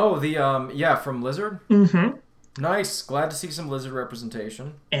 Oh, the from Lizard? Mm-hmm. Nice. Glad to see some Lizard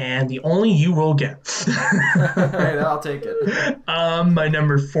representation. And the only you will get. Hey, I'll take it. My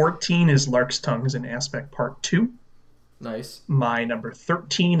number 14 is Lark's Tongues in Aspect Part 2. Nice. My number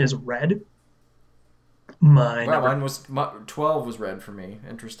 13 is Red. Mine was 12 was Red for me.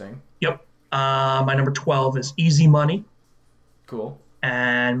 Interesting. Yep. My number 12 is Easy Money. Cool.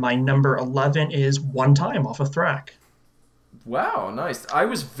 And my number 11 is One Time off of Thrack. Wow, nice. I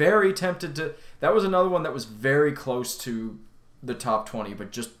was very tempted to... That was another one that was very close to the top 20,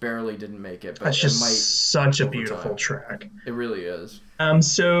 but just barely didn't make it. But that's just such a beautiful track. It really is.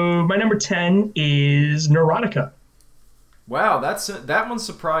 So my number 10 is Neurotica. Wow, that one's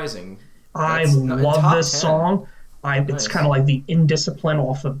surprising. I love this song. It's kind of like the Indiscipline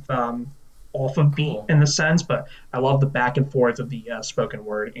off of beat in the sense, but I love the back and forth of the spoken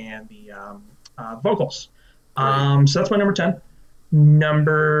word and the vocals. So that's my number 10.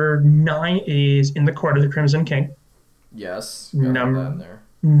 Number 9 is In the Court of the Crimson King. Yes.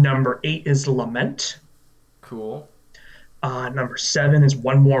 Number 8 is Lament. Cool. Number 7 is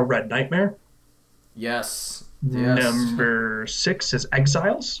One More Red Nightmare. Yes. Number 6 is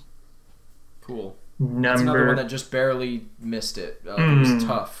Exiles. Cool. That's another one that just barely missed it. It was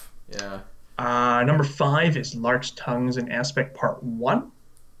tough. Yeah. Number 5 is Lark's Tongues in Aspect Part 1.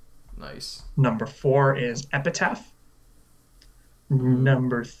 Nice. Number 4 is Epitaph.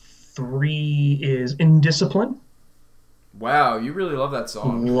 Number 3 is Indiscipline. Wow, you really love that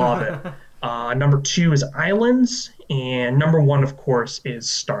song. Love it. Number 2 is Islands, and number 1, of course, is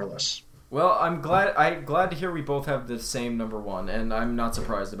Starless. Well, I'm glad to hear we both have the same number 1, and I'm not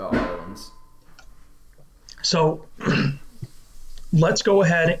surprised about Islands. So, let's go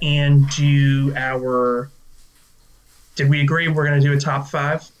ahead and do our... Did we agree we're going to do a top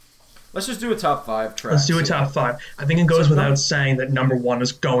 5? Let's just do a top 5 track. Let's do a top 5. I think it goes without saying that number 1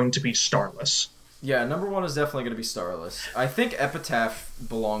 is going to be Starless. Yeah, number 1 is definitely going to be Starless. I think Epitaph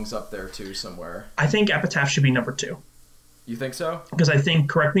belongs up there too somewhere. I think Epitaph should be number 2. You think so? Because I think,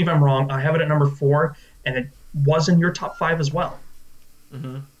 correct me if I'm wrong, I have it at number 4, and it was in your top 5 as well.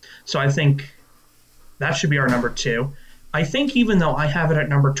 Mm-hmm. So I think that should be our number 2. I think even though I have it at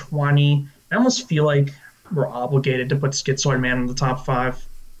number 20, I almost feel like we're obligated to put Schizoid Man in the top 5.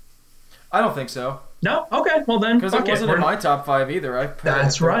 I don't think so. No? Okay, well then, because it wasn't in my top 5 either.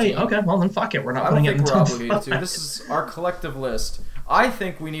 That's right. Okay, well then, fuck it. We're not putting it in the top 5. I don't think we're obligated to. This is our collective list. I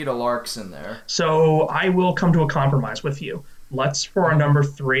think we need a Larks in there. So I will come to a compromise with you. Let's, for our number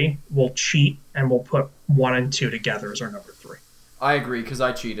 3, we'll cheat and we'll put 1 and 2 together as our number 3. I agree, because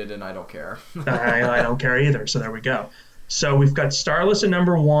I cheated and I don't care. I don't care either, so there we go. So we've got Starless at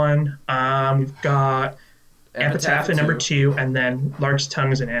number one. We've got Epitaph at number two, and then Lark's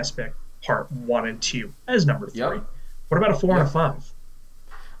Tongue is an Aspect Part 1 and 2 as number three. Yep. What about a 4 and a 5?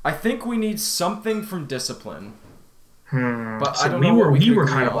 I think we need something from Discipline. But So I don't know what we could were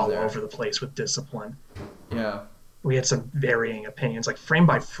agree kind of on all there. over the place with Discipline. Yeah. We had some varying opinions. Like Frame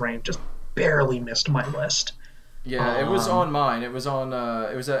by Frame just barely missed my list. Yeah, it was on mine. It was on.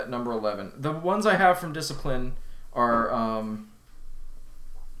 It was at number 11. The ones I have from Discipline are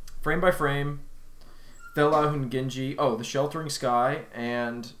Frame by Frame, Thela Hungenji, The Sheltering Sky,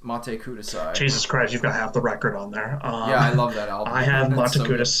 and Mate Kudasai. Jesus Christ, you've got half the record on there. Yeah, I love that album. I have Mate That's so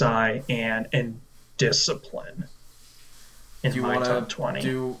good. Kudasai and Discipline in Do you my want top to 20.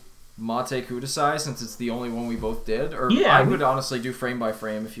 do Mate Kudasai since it's the only one we both did? Or Yeah, I would honestly do Frame by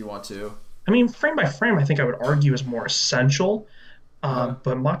Frame if you want to. I mean, Frame by Frame, I think I would argue is more essential.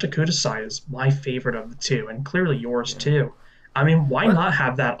 But Mate Kudasai is my favorite of the two, and clearly yours too. I mean, why not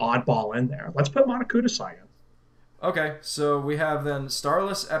have that oddball in there? Let's put Mate Kudasai in. Okay, so we have then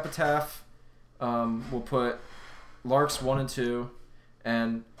Starless, Epitaph. We'll put Larks 1 and 2,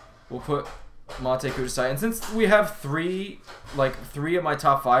 and we'll put Mate Kudasai. And since we have three of my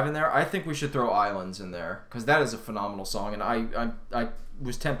top 5 in there, I think we should throw Islands in there because that is a phenomenal song, and I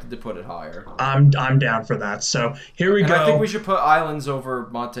was tempted to put it higher. I'm down for that. So here we go. I think we should put Islands over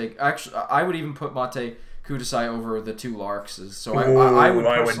Mate. Actually, I would even put Mate Kudasai over the two Larkses. So I would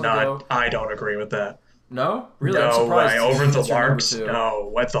personally not. go. I don't agree with that. No, really, No I'm surprised. way. Over the That's your number Larks? two. No,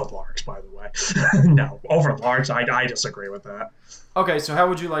 what the Larks, by the way. No, over Larks, I disagree with that. Okay, so how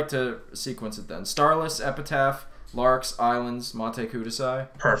would you like to sequence it then? Starless, Epitaph, Larks, Islands, Mate Kudasai.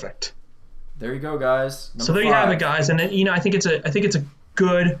 Perfect. There you go, guys. So there you have it, guys. And I think it's a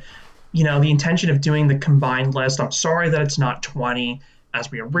good, the intention of doing the combined list. I'm sorry that it's not 20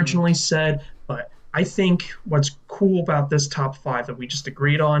 as we originally said, but I think what's cool about this top 5 that we just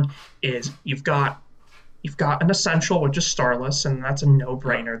agreed on is you've got an essential, which is Starless, and that's a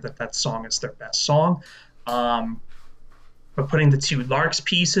no-brainer that song is their best song. But putting the two Larks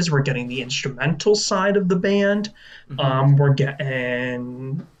pieces, we're getting the instrumental side of the band. We're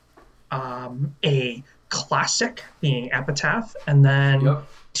getting a classic being Epitaph, and then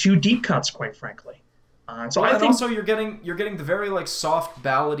two deep cuts, quite frankly. So I think also you're getting the very soft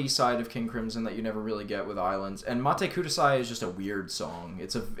ballady side of King Crimson that you never really get with Islands. And Mate Kudasai is just a weird song.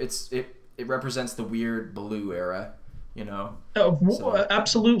 It represents the weird blue era,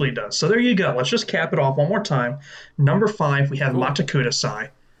 Absolutely does. So there you go. Let's just cap it off one more time. Number 5, we have Mate Kudasai.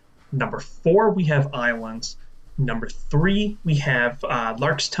 Number 4, we have Islands. Number 3, we have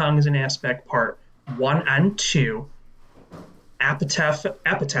Lark's Tongue is an Aspect Part 1 and 2. Epitaph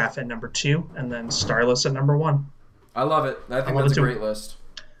at number 2, and then Starless at number 1. I love it. I think that's a great list.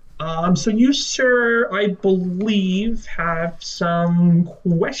 So you, sir, I believe, have some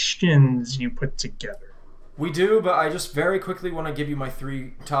questions you put together. We do, but I just very quickly want to give you my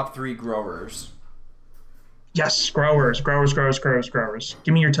top three growers. Yes, growers.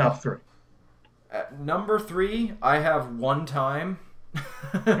 Give me your top 3. At number 3, I have One Time.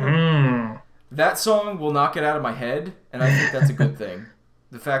 That song will not get out of my head, and I think that's a good thing.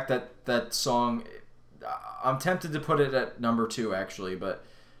 The fact that song, I'm tempted to put it at number 2, actually, but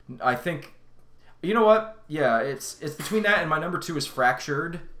I think, you know what? Yeah, it's between that and my number 2 is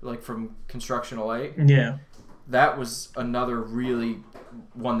Fractured, from Constructional Light. Yeah. That was another really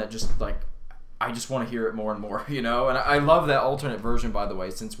one that just, I just want to hear it more and more, And I love that alternate version, by the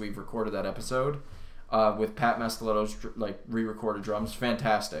way, since we've recorded that episode, with Pat Mastelotto's, re-recorded drums.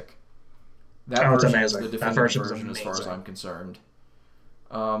 Fantastic. That version is the definitive version as far as I'm concerned.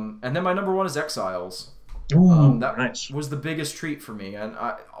 And then my number 1 is Exiles. Ooh, that nice. was the biggest treat for me. And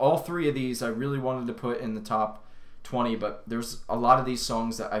all 3 of these I really wanted to put in the top 20, but there's a lot of these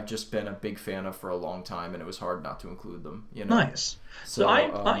songs that I've just been a big fan of for a long time, and it was hard not to include them. Nice. So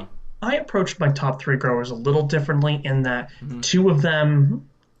I approached my top 3 growers a little differently in that 2 of them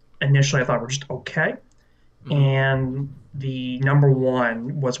initially I thought were just okay. And the number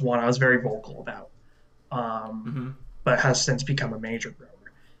 1 was one I was very vocal about, but has since become a major grower.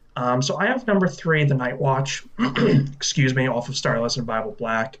 So I have number 3, The Night Watch, excuse me, off of Starless and Bible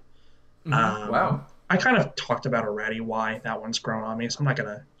Black. Wow. I kind of talked about already why that one's grown on me, so I'm not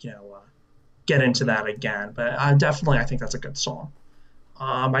going to, get into that again. But I think that's a good song.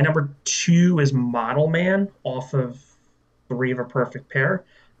 My number 2 is Model Man off of 3 of a Perfect Pair.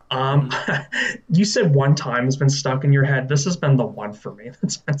 You said One Time has been stuck in your head. This has been the one for me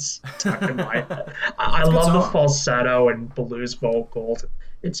that's been stuck in my head. I love the falsetto and blues vocals.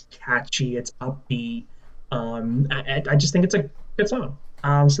 It's catchy. It's upbeat. I just think it's a good song.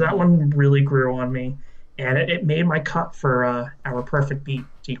 So that one really grew on me. and it made my cut for our perfect beat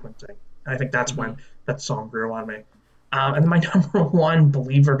sequencing. And I think that's Hmm. when that song grew on me. And then my number one,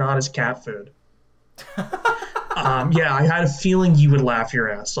 believe it or not, is cat food. Yeah, I had a feeling you would laugh your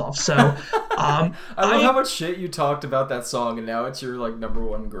ass off. So, I love how I much shit you talked about that song, and now it's your like number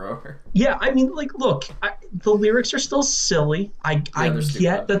one grower. yeah, I mean, like, look, the lyrics are still silly. I Yeah, they're get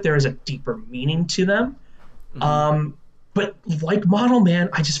stupid. that there is a deeper meaning to them. Hmm. Um, but like Model Man,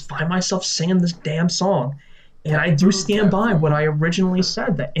 I just find myself singing this damn song, and I Cat do food, stand cat by what I food. originally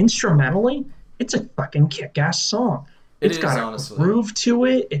said that instrumentally, it's a fucking kick-ass song. It It's is got a honestly. groove to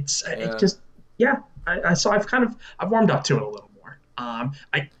it. It Yeah. just yeah. So I've warmed up to it a little more.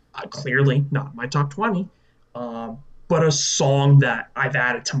 I clearly not my top 20, but a song that I've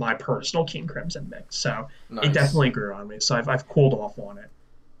added to my personal King Crimson mix. So it Nice. definitely grew on me. So I've cooled off on it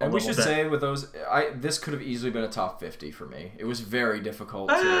a And we little should bit. say with those, I this could have easily been a top 50 for me. It was very difficult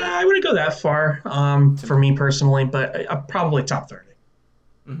I wouldn't go that far to. for me personally, but probably top 30.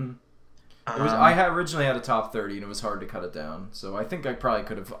 Hmm. It was. I Um, had originally had a top 30, and it was hard to cut it down. So I think I probably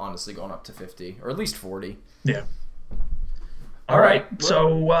could have honestly gone up to 50 or at least 40. yeah. All All right. right.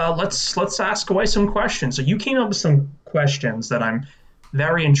 Well, So let's ask away some questions. So you came up with some questions that I'm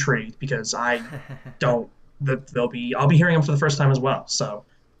very intrigued because I don't. That they'll be. I'll be hearing them for the first time as well. So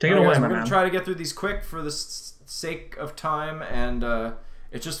take all it right, away, guys. We're my gonna man. try to get through these quick for the sake of time, and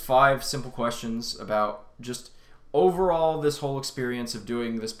it's just 5 simple questions about just overall this whole experience of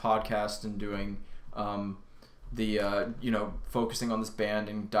doing this podcast and doing the focusing on this band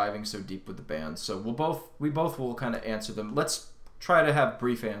and diving so deep with the band. So we both will kind of answer them. Let's try to have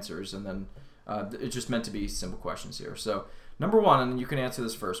brief answers, and then it's just meant to be simple questions here. So number one, and you can answer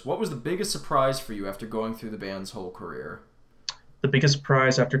this first. What was the biggest surprise for you after going through the band's whole career? The biggest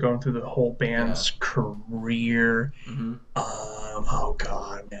surprise after going through the whole Yeah. band's career. Mm-hmm. Oh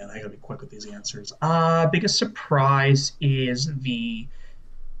God, man, I gotta be quick with these answers. Biggest surprise is the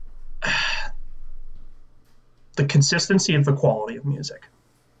consistency of the quality of music.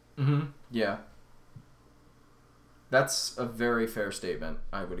 Mm-hmm. Yeah. That's a very fair statement.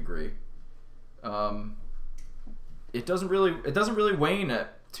 I would agree. Um, it doesn't really wane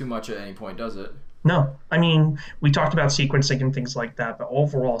at too much at any point, does it? No, I mean we talked about sequencing and things like that, but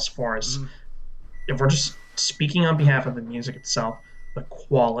overall, as far as Mm-hmm. if we're just speaking on behalf of the music itself, the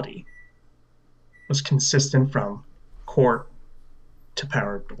quality was consistent from court to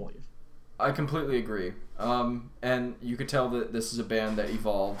power to believe. I completely agree. And you could tell that this is a band that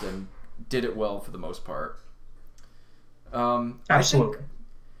evolved and did it well for the most part. I think Absolutely.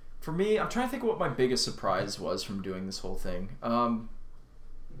 for me, I'm trying to think of what my biggest surprise was from doing this whole thing.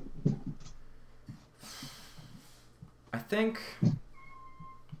 I think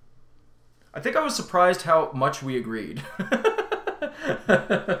I think I was surprised how much we agreed.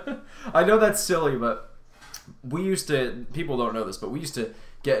 I know that's silly, but we used to. People don't know this, but we used to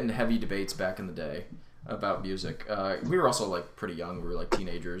get in heavy debates back in the day about music. We were also like pretty young. We were like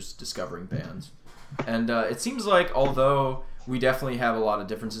teenagers discovering bands, and it seems like although we definitely have a lot of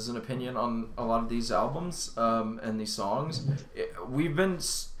differences in opinion on a lot of these albums and these songs, we've been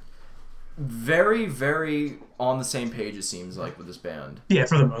very, very on the same page. It seems like with this band. Yeah,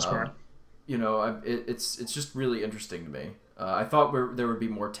 for the most part. Um, it's just really interesting to me. I thought there would be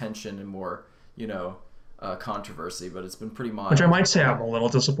more tension and more controversy, but it's been pretty Which I mild. might say I'm a little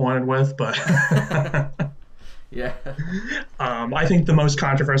disappointed with, but Yeah. I think the most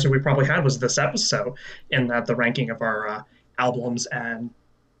controversy we probably had was this episode in that the ranking of our albums and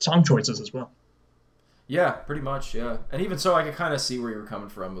song choices as well. Yeah, pretty much. Yeah, and even so, I could kind of see where you were coming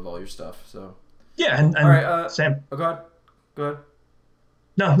from with all your stuff. So, Yeah, all right. and Sam, Oh, go ahead. Go ahead.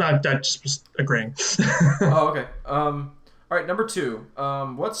 no, I just was agreeing. Oh, okay. All right. Number two.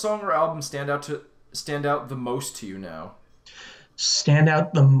 What song or album stand out the most to you now Stand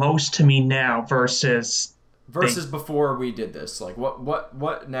out the most to me now versus they. versus before we did this? Like,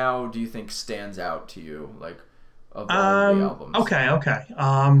 what now do you think stands out to you? Like, of all of the albums. Okay.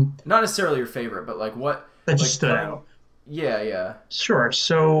 Not necessarily your favorite, but like what, That just like stood coming. out. Yeah, yeah. Sure.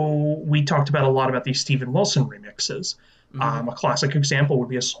 So we talked about a lot about these Steven Wilson remixes. Mm-hmm. A classic example would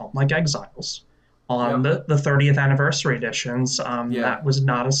be a song like Exiles. On Yep. the 30th anniversary editions, Yeah. that was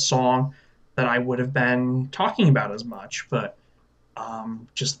not a song that I would have been talking about as much, but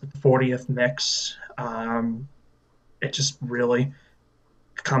just the 40th mix, it just really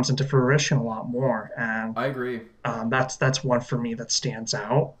comes into fruition a lot more. And I agree. that's one for me that stands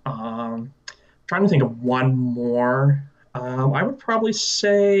out. Trying to think of one more. I would probably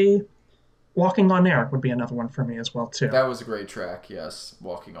say Walking on Air would be another one for me as well too. That was a great track. Yes,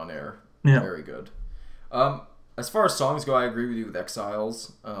 Walking on Air. Yeah. Very good. Um, as far as songs go, I agree with you with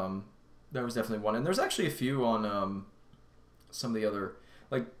Exiles. That was definitely one, and there's actually a few on some of the other,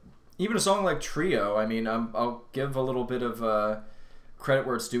 like even a song like Trio. I mean, I'll give a little bit of credit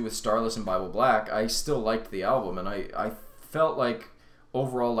where it's due with Starless and Bible Black. I still liked the album, and I felt like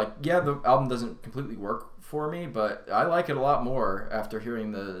overall, like, yeah, the album doesn't completely work for me, but I like it a lot more after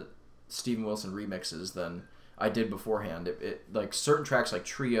hearing the Steven Wilson remixes than I did beforehand. It like certain tracks like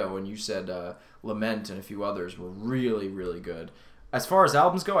Trio and you said Lament and a few others were really, really good. As far as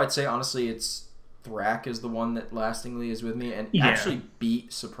albums go, I'd say honestly it's Thrack is the one that lastingly is with me, and actually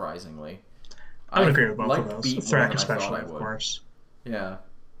Beat, surprisingly. I would agree with both of those. Beat Thrack especially, of course. Yeah.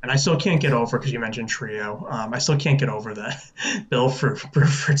 And I still can't get over, because you mentioned Trio, I still can't get over that Bill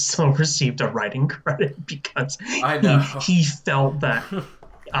Bruford still received a writing credit because I know. he felt that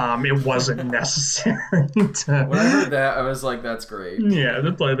it wasn't necessary to... When I heard that, I was like, that's great. Yeah,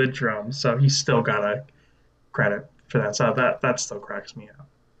 to play the drums. So he still got a credit for that. So that still cracks me up.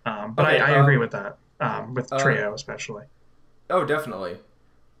 But okay, I agree with that, with Trio especially. Oh, definitely.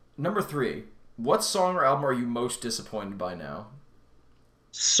 Number 3. What song or album are you most disappointed by now?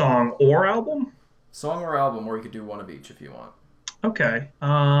 Song or album? Song or album, or you could do one of each if you want. Okay.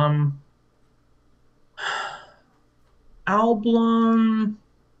 Album.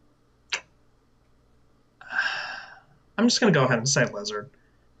 I'm just gonna go ahead and say Lizard.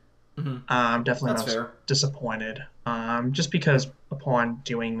 Definitely That's most fair. disappointed. Just because upon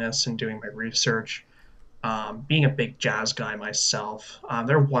doing this and doing my research, being a big jazz guy myself,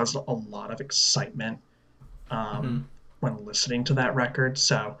 there was a lot of excitement when listening to that record.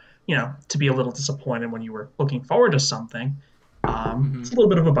 So, to be a little disappointed when you were looking forward to something, it's a little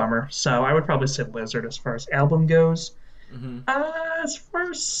bit of a bummer. So I would probably say Lizard as far as album goes. As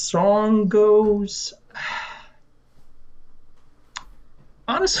far as song goes,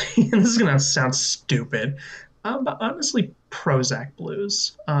 honestly, and this is going to sound stupid, but honestly, Prozac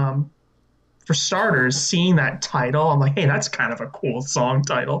Blues. For starters, seeing that title, I'm like, hey, that's kind of a cool song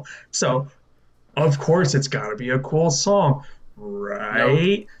title. So, of course, it's got to be a cool song,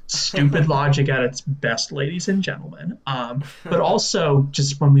 right? Nope. Stupid logic at its best, ladies and gentlemen. But also,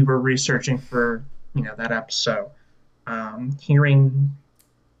 just when we were researching for that episode, hearing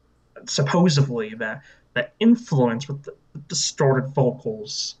supposedly that influence with the distorted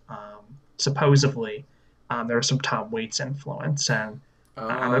vocals, supposedly there was some Tom Waits influence, and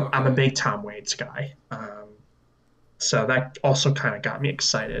I'm a big Tom Waits guy. So that also kind of got me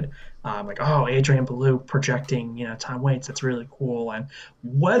excited. Like, oh, Adrian Belew projecting, Tom Waits, that's really cool. And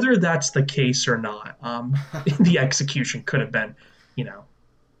whether that's the case or not, the execution could have been,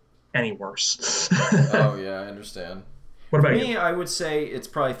 any worse. Oh, yeah, I understand. What about me, you? I would say it's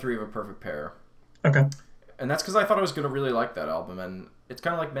probably 3 of a Perfect Pair. Okay. And that's because I thought I was going to really like that album, and it's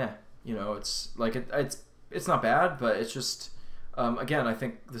kind of like meh. It's like it's not bad, but it's just again, I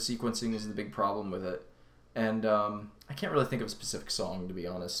think the sequencing is the big problem with it, and I can't really think of a specific song, to be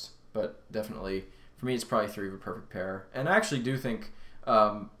honest, but definitely for me it's probably 3 of a Perfect Pair. And I actually do think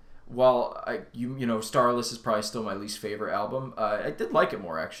while Starless is probably still my least favorite album, I did like it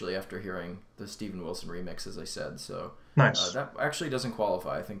more actually after hearing the Steven Wilson remix, as I said. So nice. That actually doesn't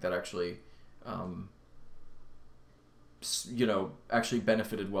qualify. I think that actually actually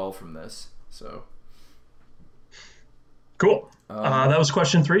benefited well from this. So cool. That was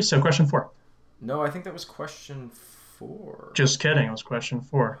question 3. So question 4. No, I think that was question 4. Just kidding. It was question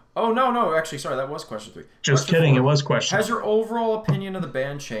 4. Oh no! Actually, sorry, that was question 3. Just question kidding. 4. It was question. Has your overall opinion of the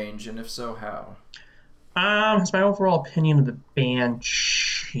band changed, and if so, how? Has my overall opinion of the band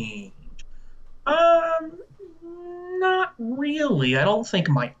changed? Not really. I don't think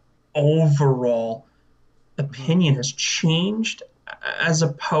my overall opinion has changed, as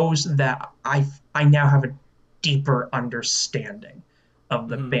opposed that I now have a deeper understanding of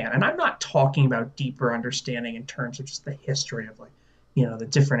the band. And I'm not talking about deeper understanding in terms of just the history of the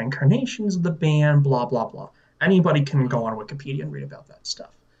different incarnations of the band, blah, blah, blah. Anybody can go on Wikipedia and read about that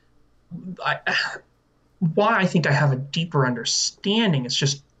stuff. Why I think I have a deeper understanding is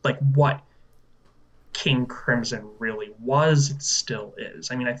just like what King Crimson really was, it still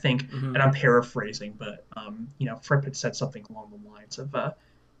is. I mean, I think, and I'm paraphrasing, but Fripp had said something along the lines of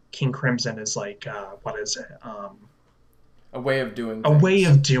King Crimson is like, what is it? A way of doing things. A way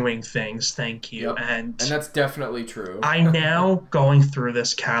of doing things, thank you. Yep. And that's definitely true. I now, going through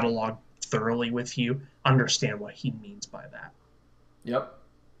this catalog thoroughly with you, understand what he means by that. Yep.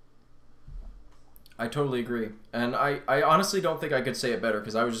 I totally agree. And I honestly don't think I could say it better,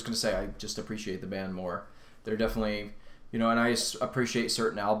 because I was just going to say I just appreciate the band more. They're definitely, and I appreciate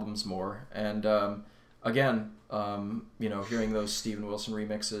certain albums more. And again, hearing those Steven Wilson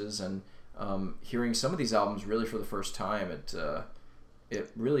remixes and hearing some of these albums really for the first time, it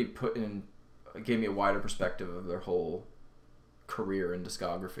really gave me a wider perspective of their whole career and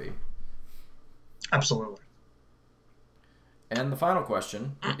discography. Absolutely. And the final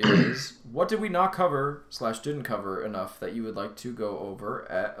question is, what did we not cover / didn't cover enough that you would like to go over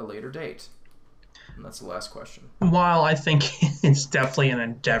at a later date? And that's the last question. While I think it's definitely an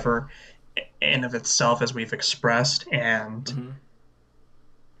endeavor in of itself, as we've expressed, and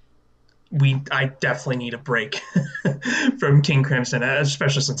I definitely need a break from King Crimson,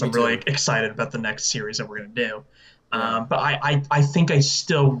 especially since I'm really excited about the next series that we're going to do. Yeah. But I think I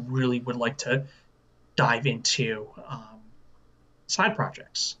still really would like to dive into side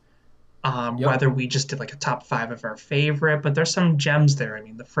projects. Whether we just did like a top 5 of our favorite, but there's some gems there. I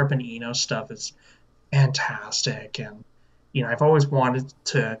mean, the Fripp and Eno stuff is fantastic, and I've always wanted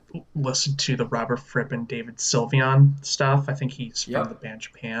to listen to the Robert Fripp and David Sylvian stuff. I think he's from the band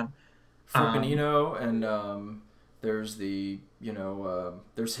Japan. Fripp and Eno, and there's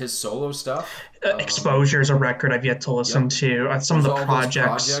there's his solo stuff. Exposure is a record I've yet to listen to. Some of the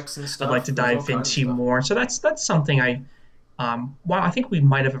projects and stuff I'd like to dive into more. So that's something while I think we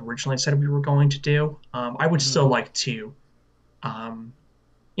might have originally said we were going to do, I would still like to,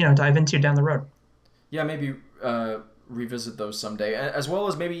 dive into down the road. Yeah, maybe revisit those someday, as well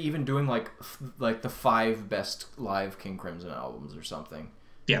as maybe even doing like the 5 best live King Crimson albums or something.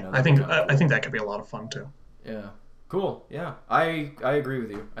 Yeah, I think cool. I think that could be a lot of fun too. Yeah, cool. Yeah, I agree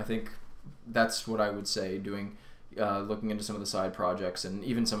with you. I think that's what I would say. Doing, looking into some of the side projects and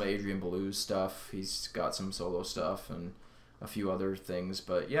even some of Adrian Belew's stuff. He's got some solo stuff and a few other things,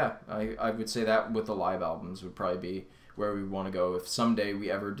 but yeah, I would say that with the live albums would probably be where we want to go if someday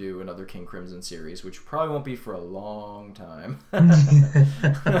we ever do another King Crimson series, which probably won't be for a long time.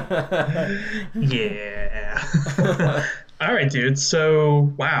 Yeah. All right, dude.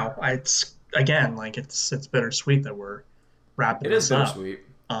 So wow, it's bittersweet that we're wrapping this up. It is bittersweet.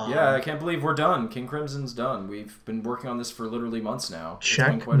 Yeah, I can't believe we're done. King Crimson's done. We've been working on this for literally months now. It's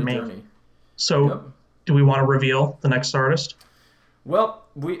been quite a journey. So, do we want to reveal the next artist? Well,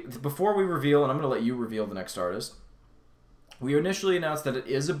 before we reveal, and I'm going to let you reveal the next artist, we initially announced that it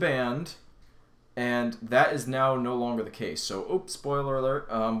is a band, and that is now no longer the case. So, oops, spoiler alert.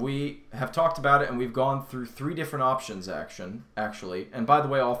 We have talked about it, and we've gone through 3 different options, actually. And by the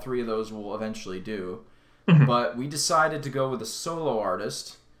way, all 3 of those we'll eventually do. But we decided to go with a solo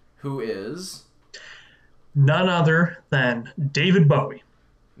artist, who is none other than David Bowie.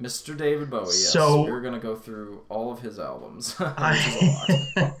 Mr. David Bowie, yes. So we're going to go through all of his albums. The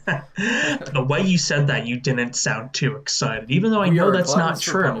way you said that, you didn't sound too excited, even though I know that's not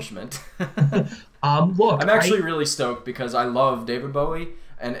true. Punishment. Look, I'm actually really stoked because I love David Bowie,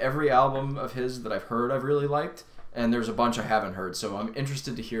 and every album of his that I've heard I've really liked, and there's a bunch I haven't heard, so I'm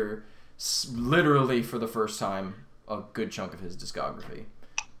interested to hear, literally for the first time, a good chunk of his discography.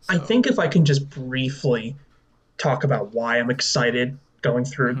 So. I think if I can just briefly talk about why I'm excited going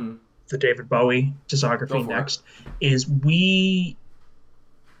through the David Bowie discography next, is we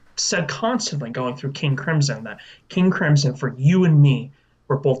said constantly going through King Crimson that King Crimson, for you and me,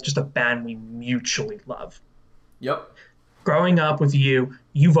 were both just a band we mutually love. Yep. Growing up with you,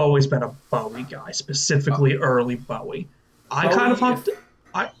 you've always been a Bowie guy, specifically early Bowie.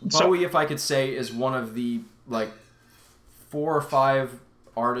 Bowie, if I could say, is one of the 4 or 5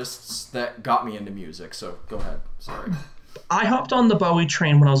 artists that got me into music. So go ahead. Sorry. I hopped on the Bowie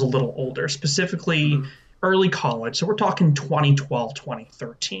train when I was a little older, specifically early college. So we're talking 2012,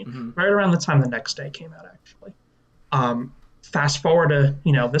 2013, right around the time The Next Day came out, actually. Fast forward to,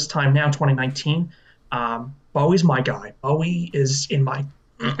 this time now, 2019, Bowie's my guy. Bowie is in my,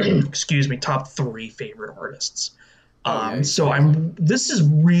 top 3 favorite artists. This is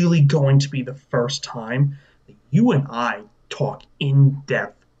really going to be the first time that you and I talk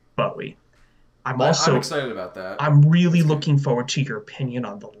in-depth Bowie. I'm excited about that. I'm really looking forward to your opinion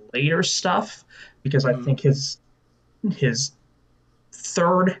on the later stuff, because I think his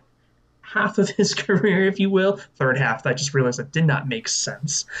third half of his career, if you will, third half, I just realized that did not make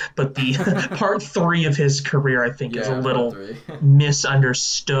sense, but the part 3 of his career, I think, is a little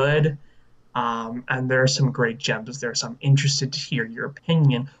misunderstood. And there are some great gems there, so I'm interested to hear your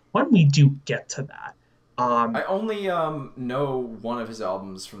opinion when we do get to that. I only know one of his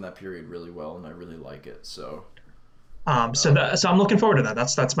albums from that period really well, and I really like it. So, so I'm looking forward to that.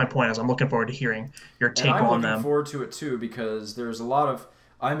 That's my point. Is I'm looking forward to hearing your take on them. I'm looking forward to it too, because there's a lot of.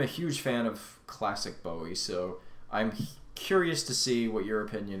 I'm a huge fan of classic Bowie, so I'm curious to see what your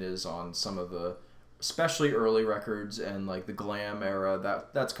opinion is on some of the, especially early records and the glam era.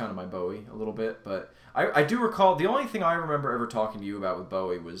 That's kind of my Bowie a little bit, but I do recall the only thing I remember ever talking to you about with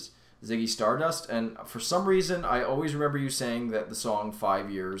Bowie was Ziggy Stardust, and for some reason, I always remember you saying that the song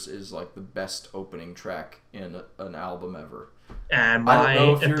 5 Years is like the best opening track in an album ever. And my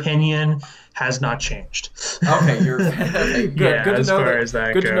opinion has not changed. Okay, okay, good. Yeah, good to as know far that. as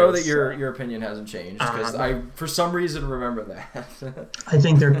that Good goes. to know that your opinion hasn't changed because I, for some reason, remember that. I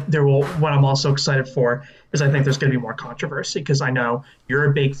think there will. What I'm also excited for is I think there's going to be more controversy because I know you're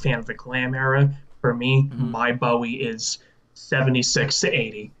a big fan of the glam era. For me, my Bowie is 76 to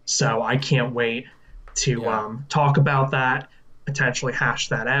 80, so I can't wait to talk about that, potentially hash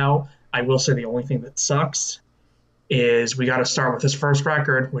that out. I will say the only thing that sucks is we got to start with his first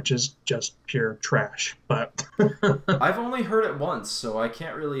record, which is just pure trash. But I've only heard it once, so I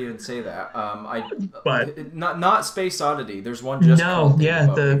can't really even say that. But not Space Oddity. There's one just called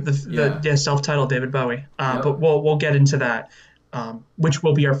David Bowie. The self-titled David Bowie. But we'll get into that, which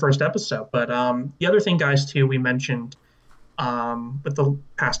will be our first episode. But the other thing, guys, too, we mentioned with the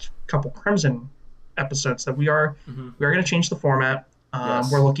past couple Crimson episodes that we are going to change the format.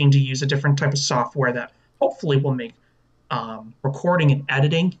 We're looking to use a different type of software that hopefully will make recording and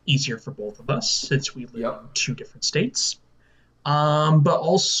editing easier for both of us since we live in 2 different states. But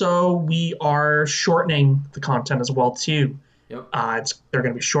also we are shortening the content as well too. They're going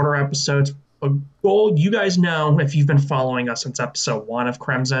to be shorter episodes. But goal, you guys know if you've been following us since episode 1 of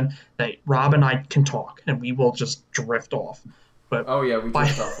Crimson that Rob and I can talk and we will just drift off. But we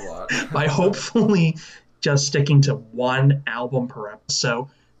drift off a lot. By hopefully just sticking to 1 album per episode.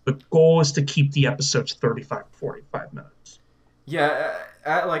 The goal is to keep the episodes 35 to 45 minutes. Yeah,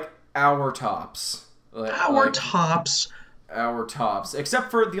 at like hour tops. Hour tops. Except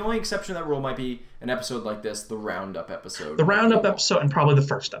for the only exception to that rule might be an episode like this, the roundup episode. The roundup episode and probably the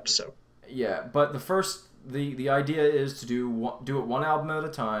first episode. Yeah, but the idea is to do it 1 album at a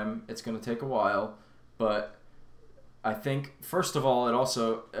time. It's going to take a while, but I think first of all, it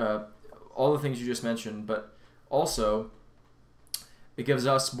also all the things you just mentioned, but also it gives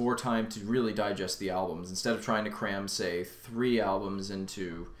us more time to really digest the albums instead of trying to cram, say, 3 albums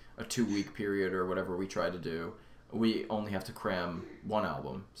into a 2-week period or whatever we try to do. We only have to cram 1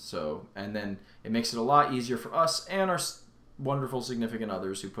 album. So, and then it makes it a lot easier for us and our wonderful significant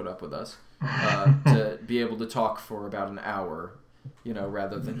others who put up with us to be able to talk for about an hour,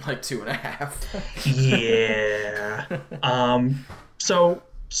 rather than like 2.5. Yeah. So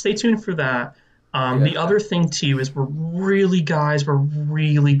stay tuned for that. The other thing too is we're really going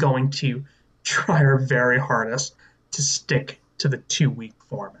to try our very hardest to stick to the 2-week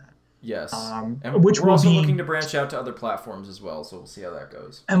format. Yes, and which we're also looking to branch out to other platforms as well, so we'll see how that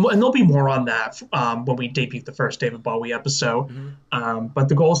goes. And there'll be more on that when we debut the first David Bowie episode. But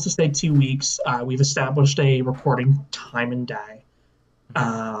the goal is to stay 2 weeks. We've established a recording time and day.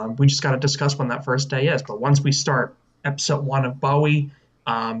 We just got to discuss when that first day is. But once we start episode 1 of Bowie,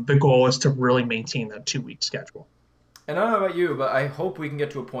 the goal is to really maintain that 2-week schedule. And I don't know about you, but I hope we can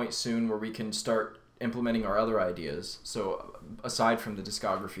get to a point soon where we can start implementing our other ideas. So aside from the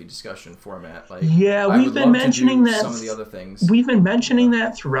discography discussion format, we've been mentioning that some of the other things. We've been mentioning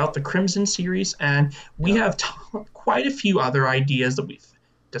that throughout the Crimson series, and we have quite a few other ideas that we've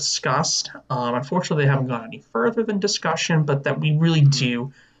discussed. Unfortunately, they haven't gone any further than discussion, but that we really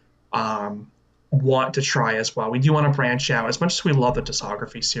do want to try as well. We do want to branch out. As much as we love the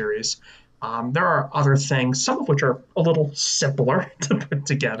discography series, there are other things, some of which are a little simpler to put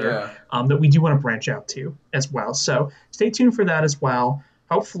together, that we do want to branch out to as well. So stay tuned for that as well.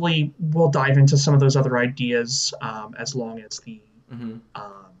 Hopefully, we'll dive into some of those other ideas as long as the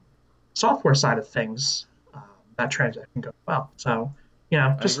software side of things, that transaction goes well. So,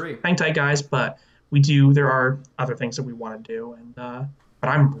 just hang tight, guys. But there are other things that we want to do. But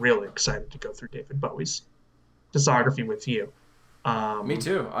I'm really excited to go through David Bowie's discography with you. Me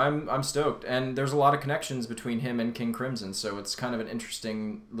too. I'm stoked, and there's a lot of connections between him and King Crimson, so it's kind of an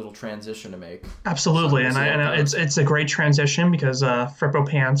interesting little transition to make. Absolutely, and I know it's a great transition because Frippo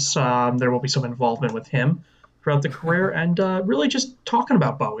Pants, there will be some involvement with him throughout the career, and really just talking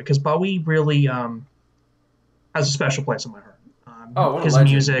about Bowie because Bowie really has a special place in my heart. What his a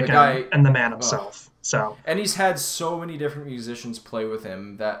legend. music and the man himself. So, and he's had so many different musicians play with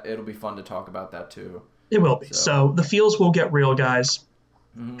him that it'll be fun to talk about that too. It will be. So the feels will get real, guys.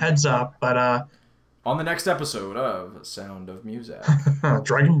 Heads up. But on the next episode of Sound of Music,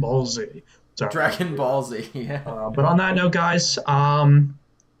 Dragon Ball Z. Sorry. Dragon Ball Z. Yeah. But on that note, guys,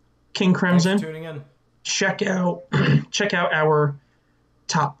 King Crimson. Thanks for tuning in. Check out our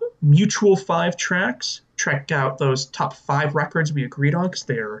top mutual 5 tracks. Check out those top 5 records we agreed on because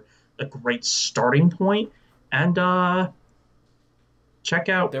they're a great starting point. And check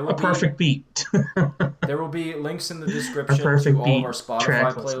out There A will be Perfect Beat. There will be links in the A description to Perfect all of our Beat Spotify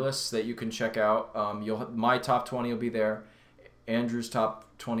track listen. playlists that you can check out. My top 20 will be there. Andrew's top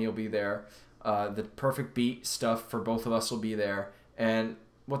 20 will be there. The perfect beat stuff for both of us will be there. And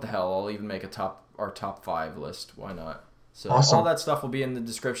what the hell? I'll even make our top 5 list. Why not? So all Awesome. that stuff will be in the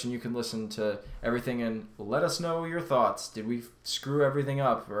description. You can listen to everything and let us know your thoughts. Did we screw everything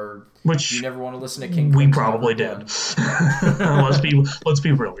up, or do you Which never want to listen to King we Crimson ever probably did. again? Let's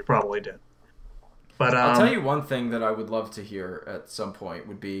be real, we probably did. But I'll tell you one thing that I would love to hear at some point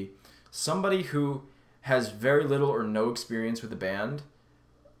would be somebody who has very little or no experience with the band,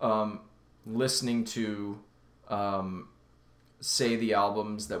 listening to, say, the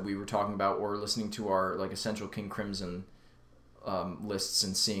albums that we were talking about, or listening to our like Essential King Crimson lists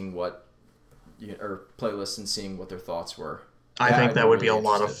and seeing what, or playlists and seeing what their thoughts were. I think I'd that would be really a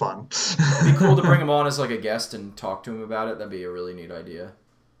lot of interested. fun. It'd be cool to bring him on as like a guest and talk to him about it. That'd be a really neat idea.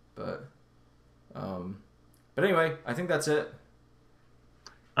 But um, but anyway, I think that's it.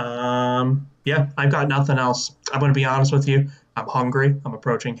 Yeah, I've got nothing else. I'm going to be honest with you. I'm hungry. I'm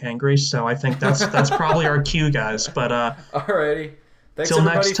approaching hangry, so I think that's probably our cue, guys. But Alrighty. Thanks till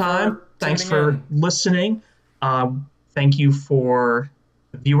next everybody time, for thanks tuning for in. listening. Thank you for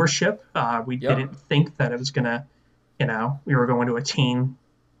the viewership. We Yep. didn't think that it was gonna, we were going to attain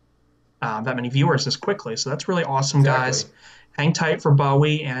that many viewers this quickly. So that's really awesome, Exactly. guys. Hang tight for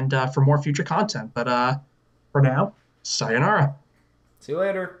Bowie and for more future content. But for now, sayonara. See you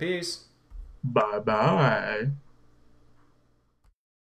later. Peace. Bye bye.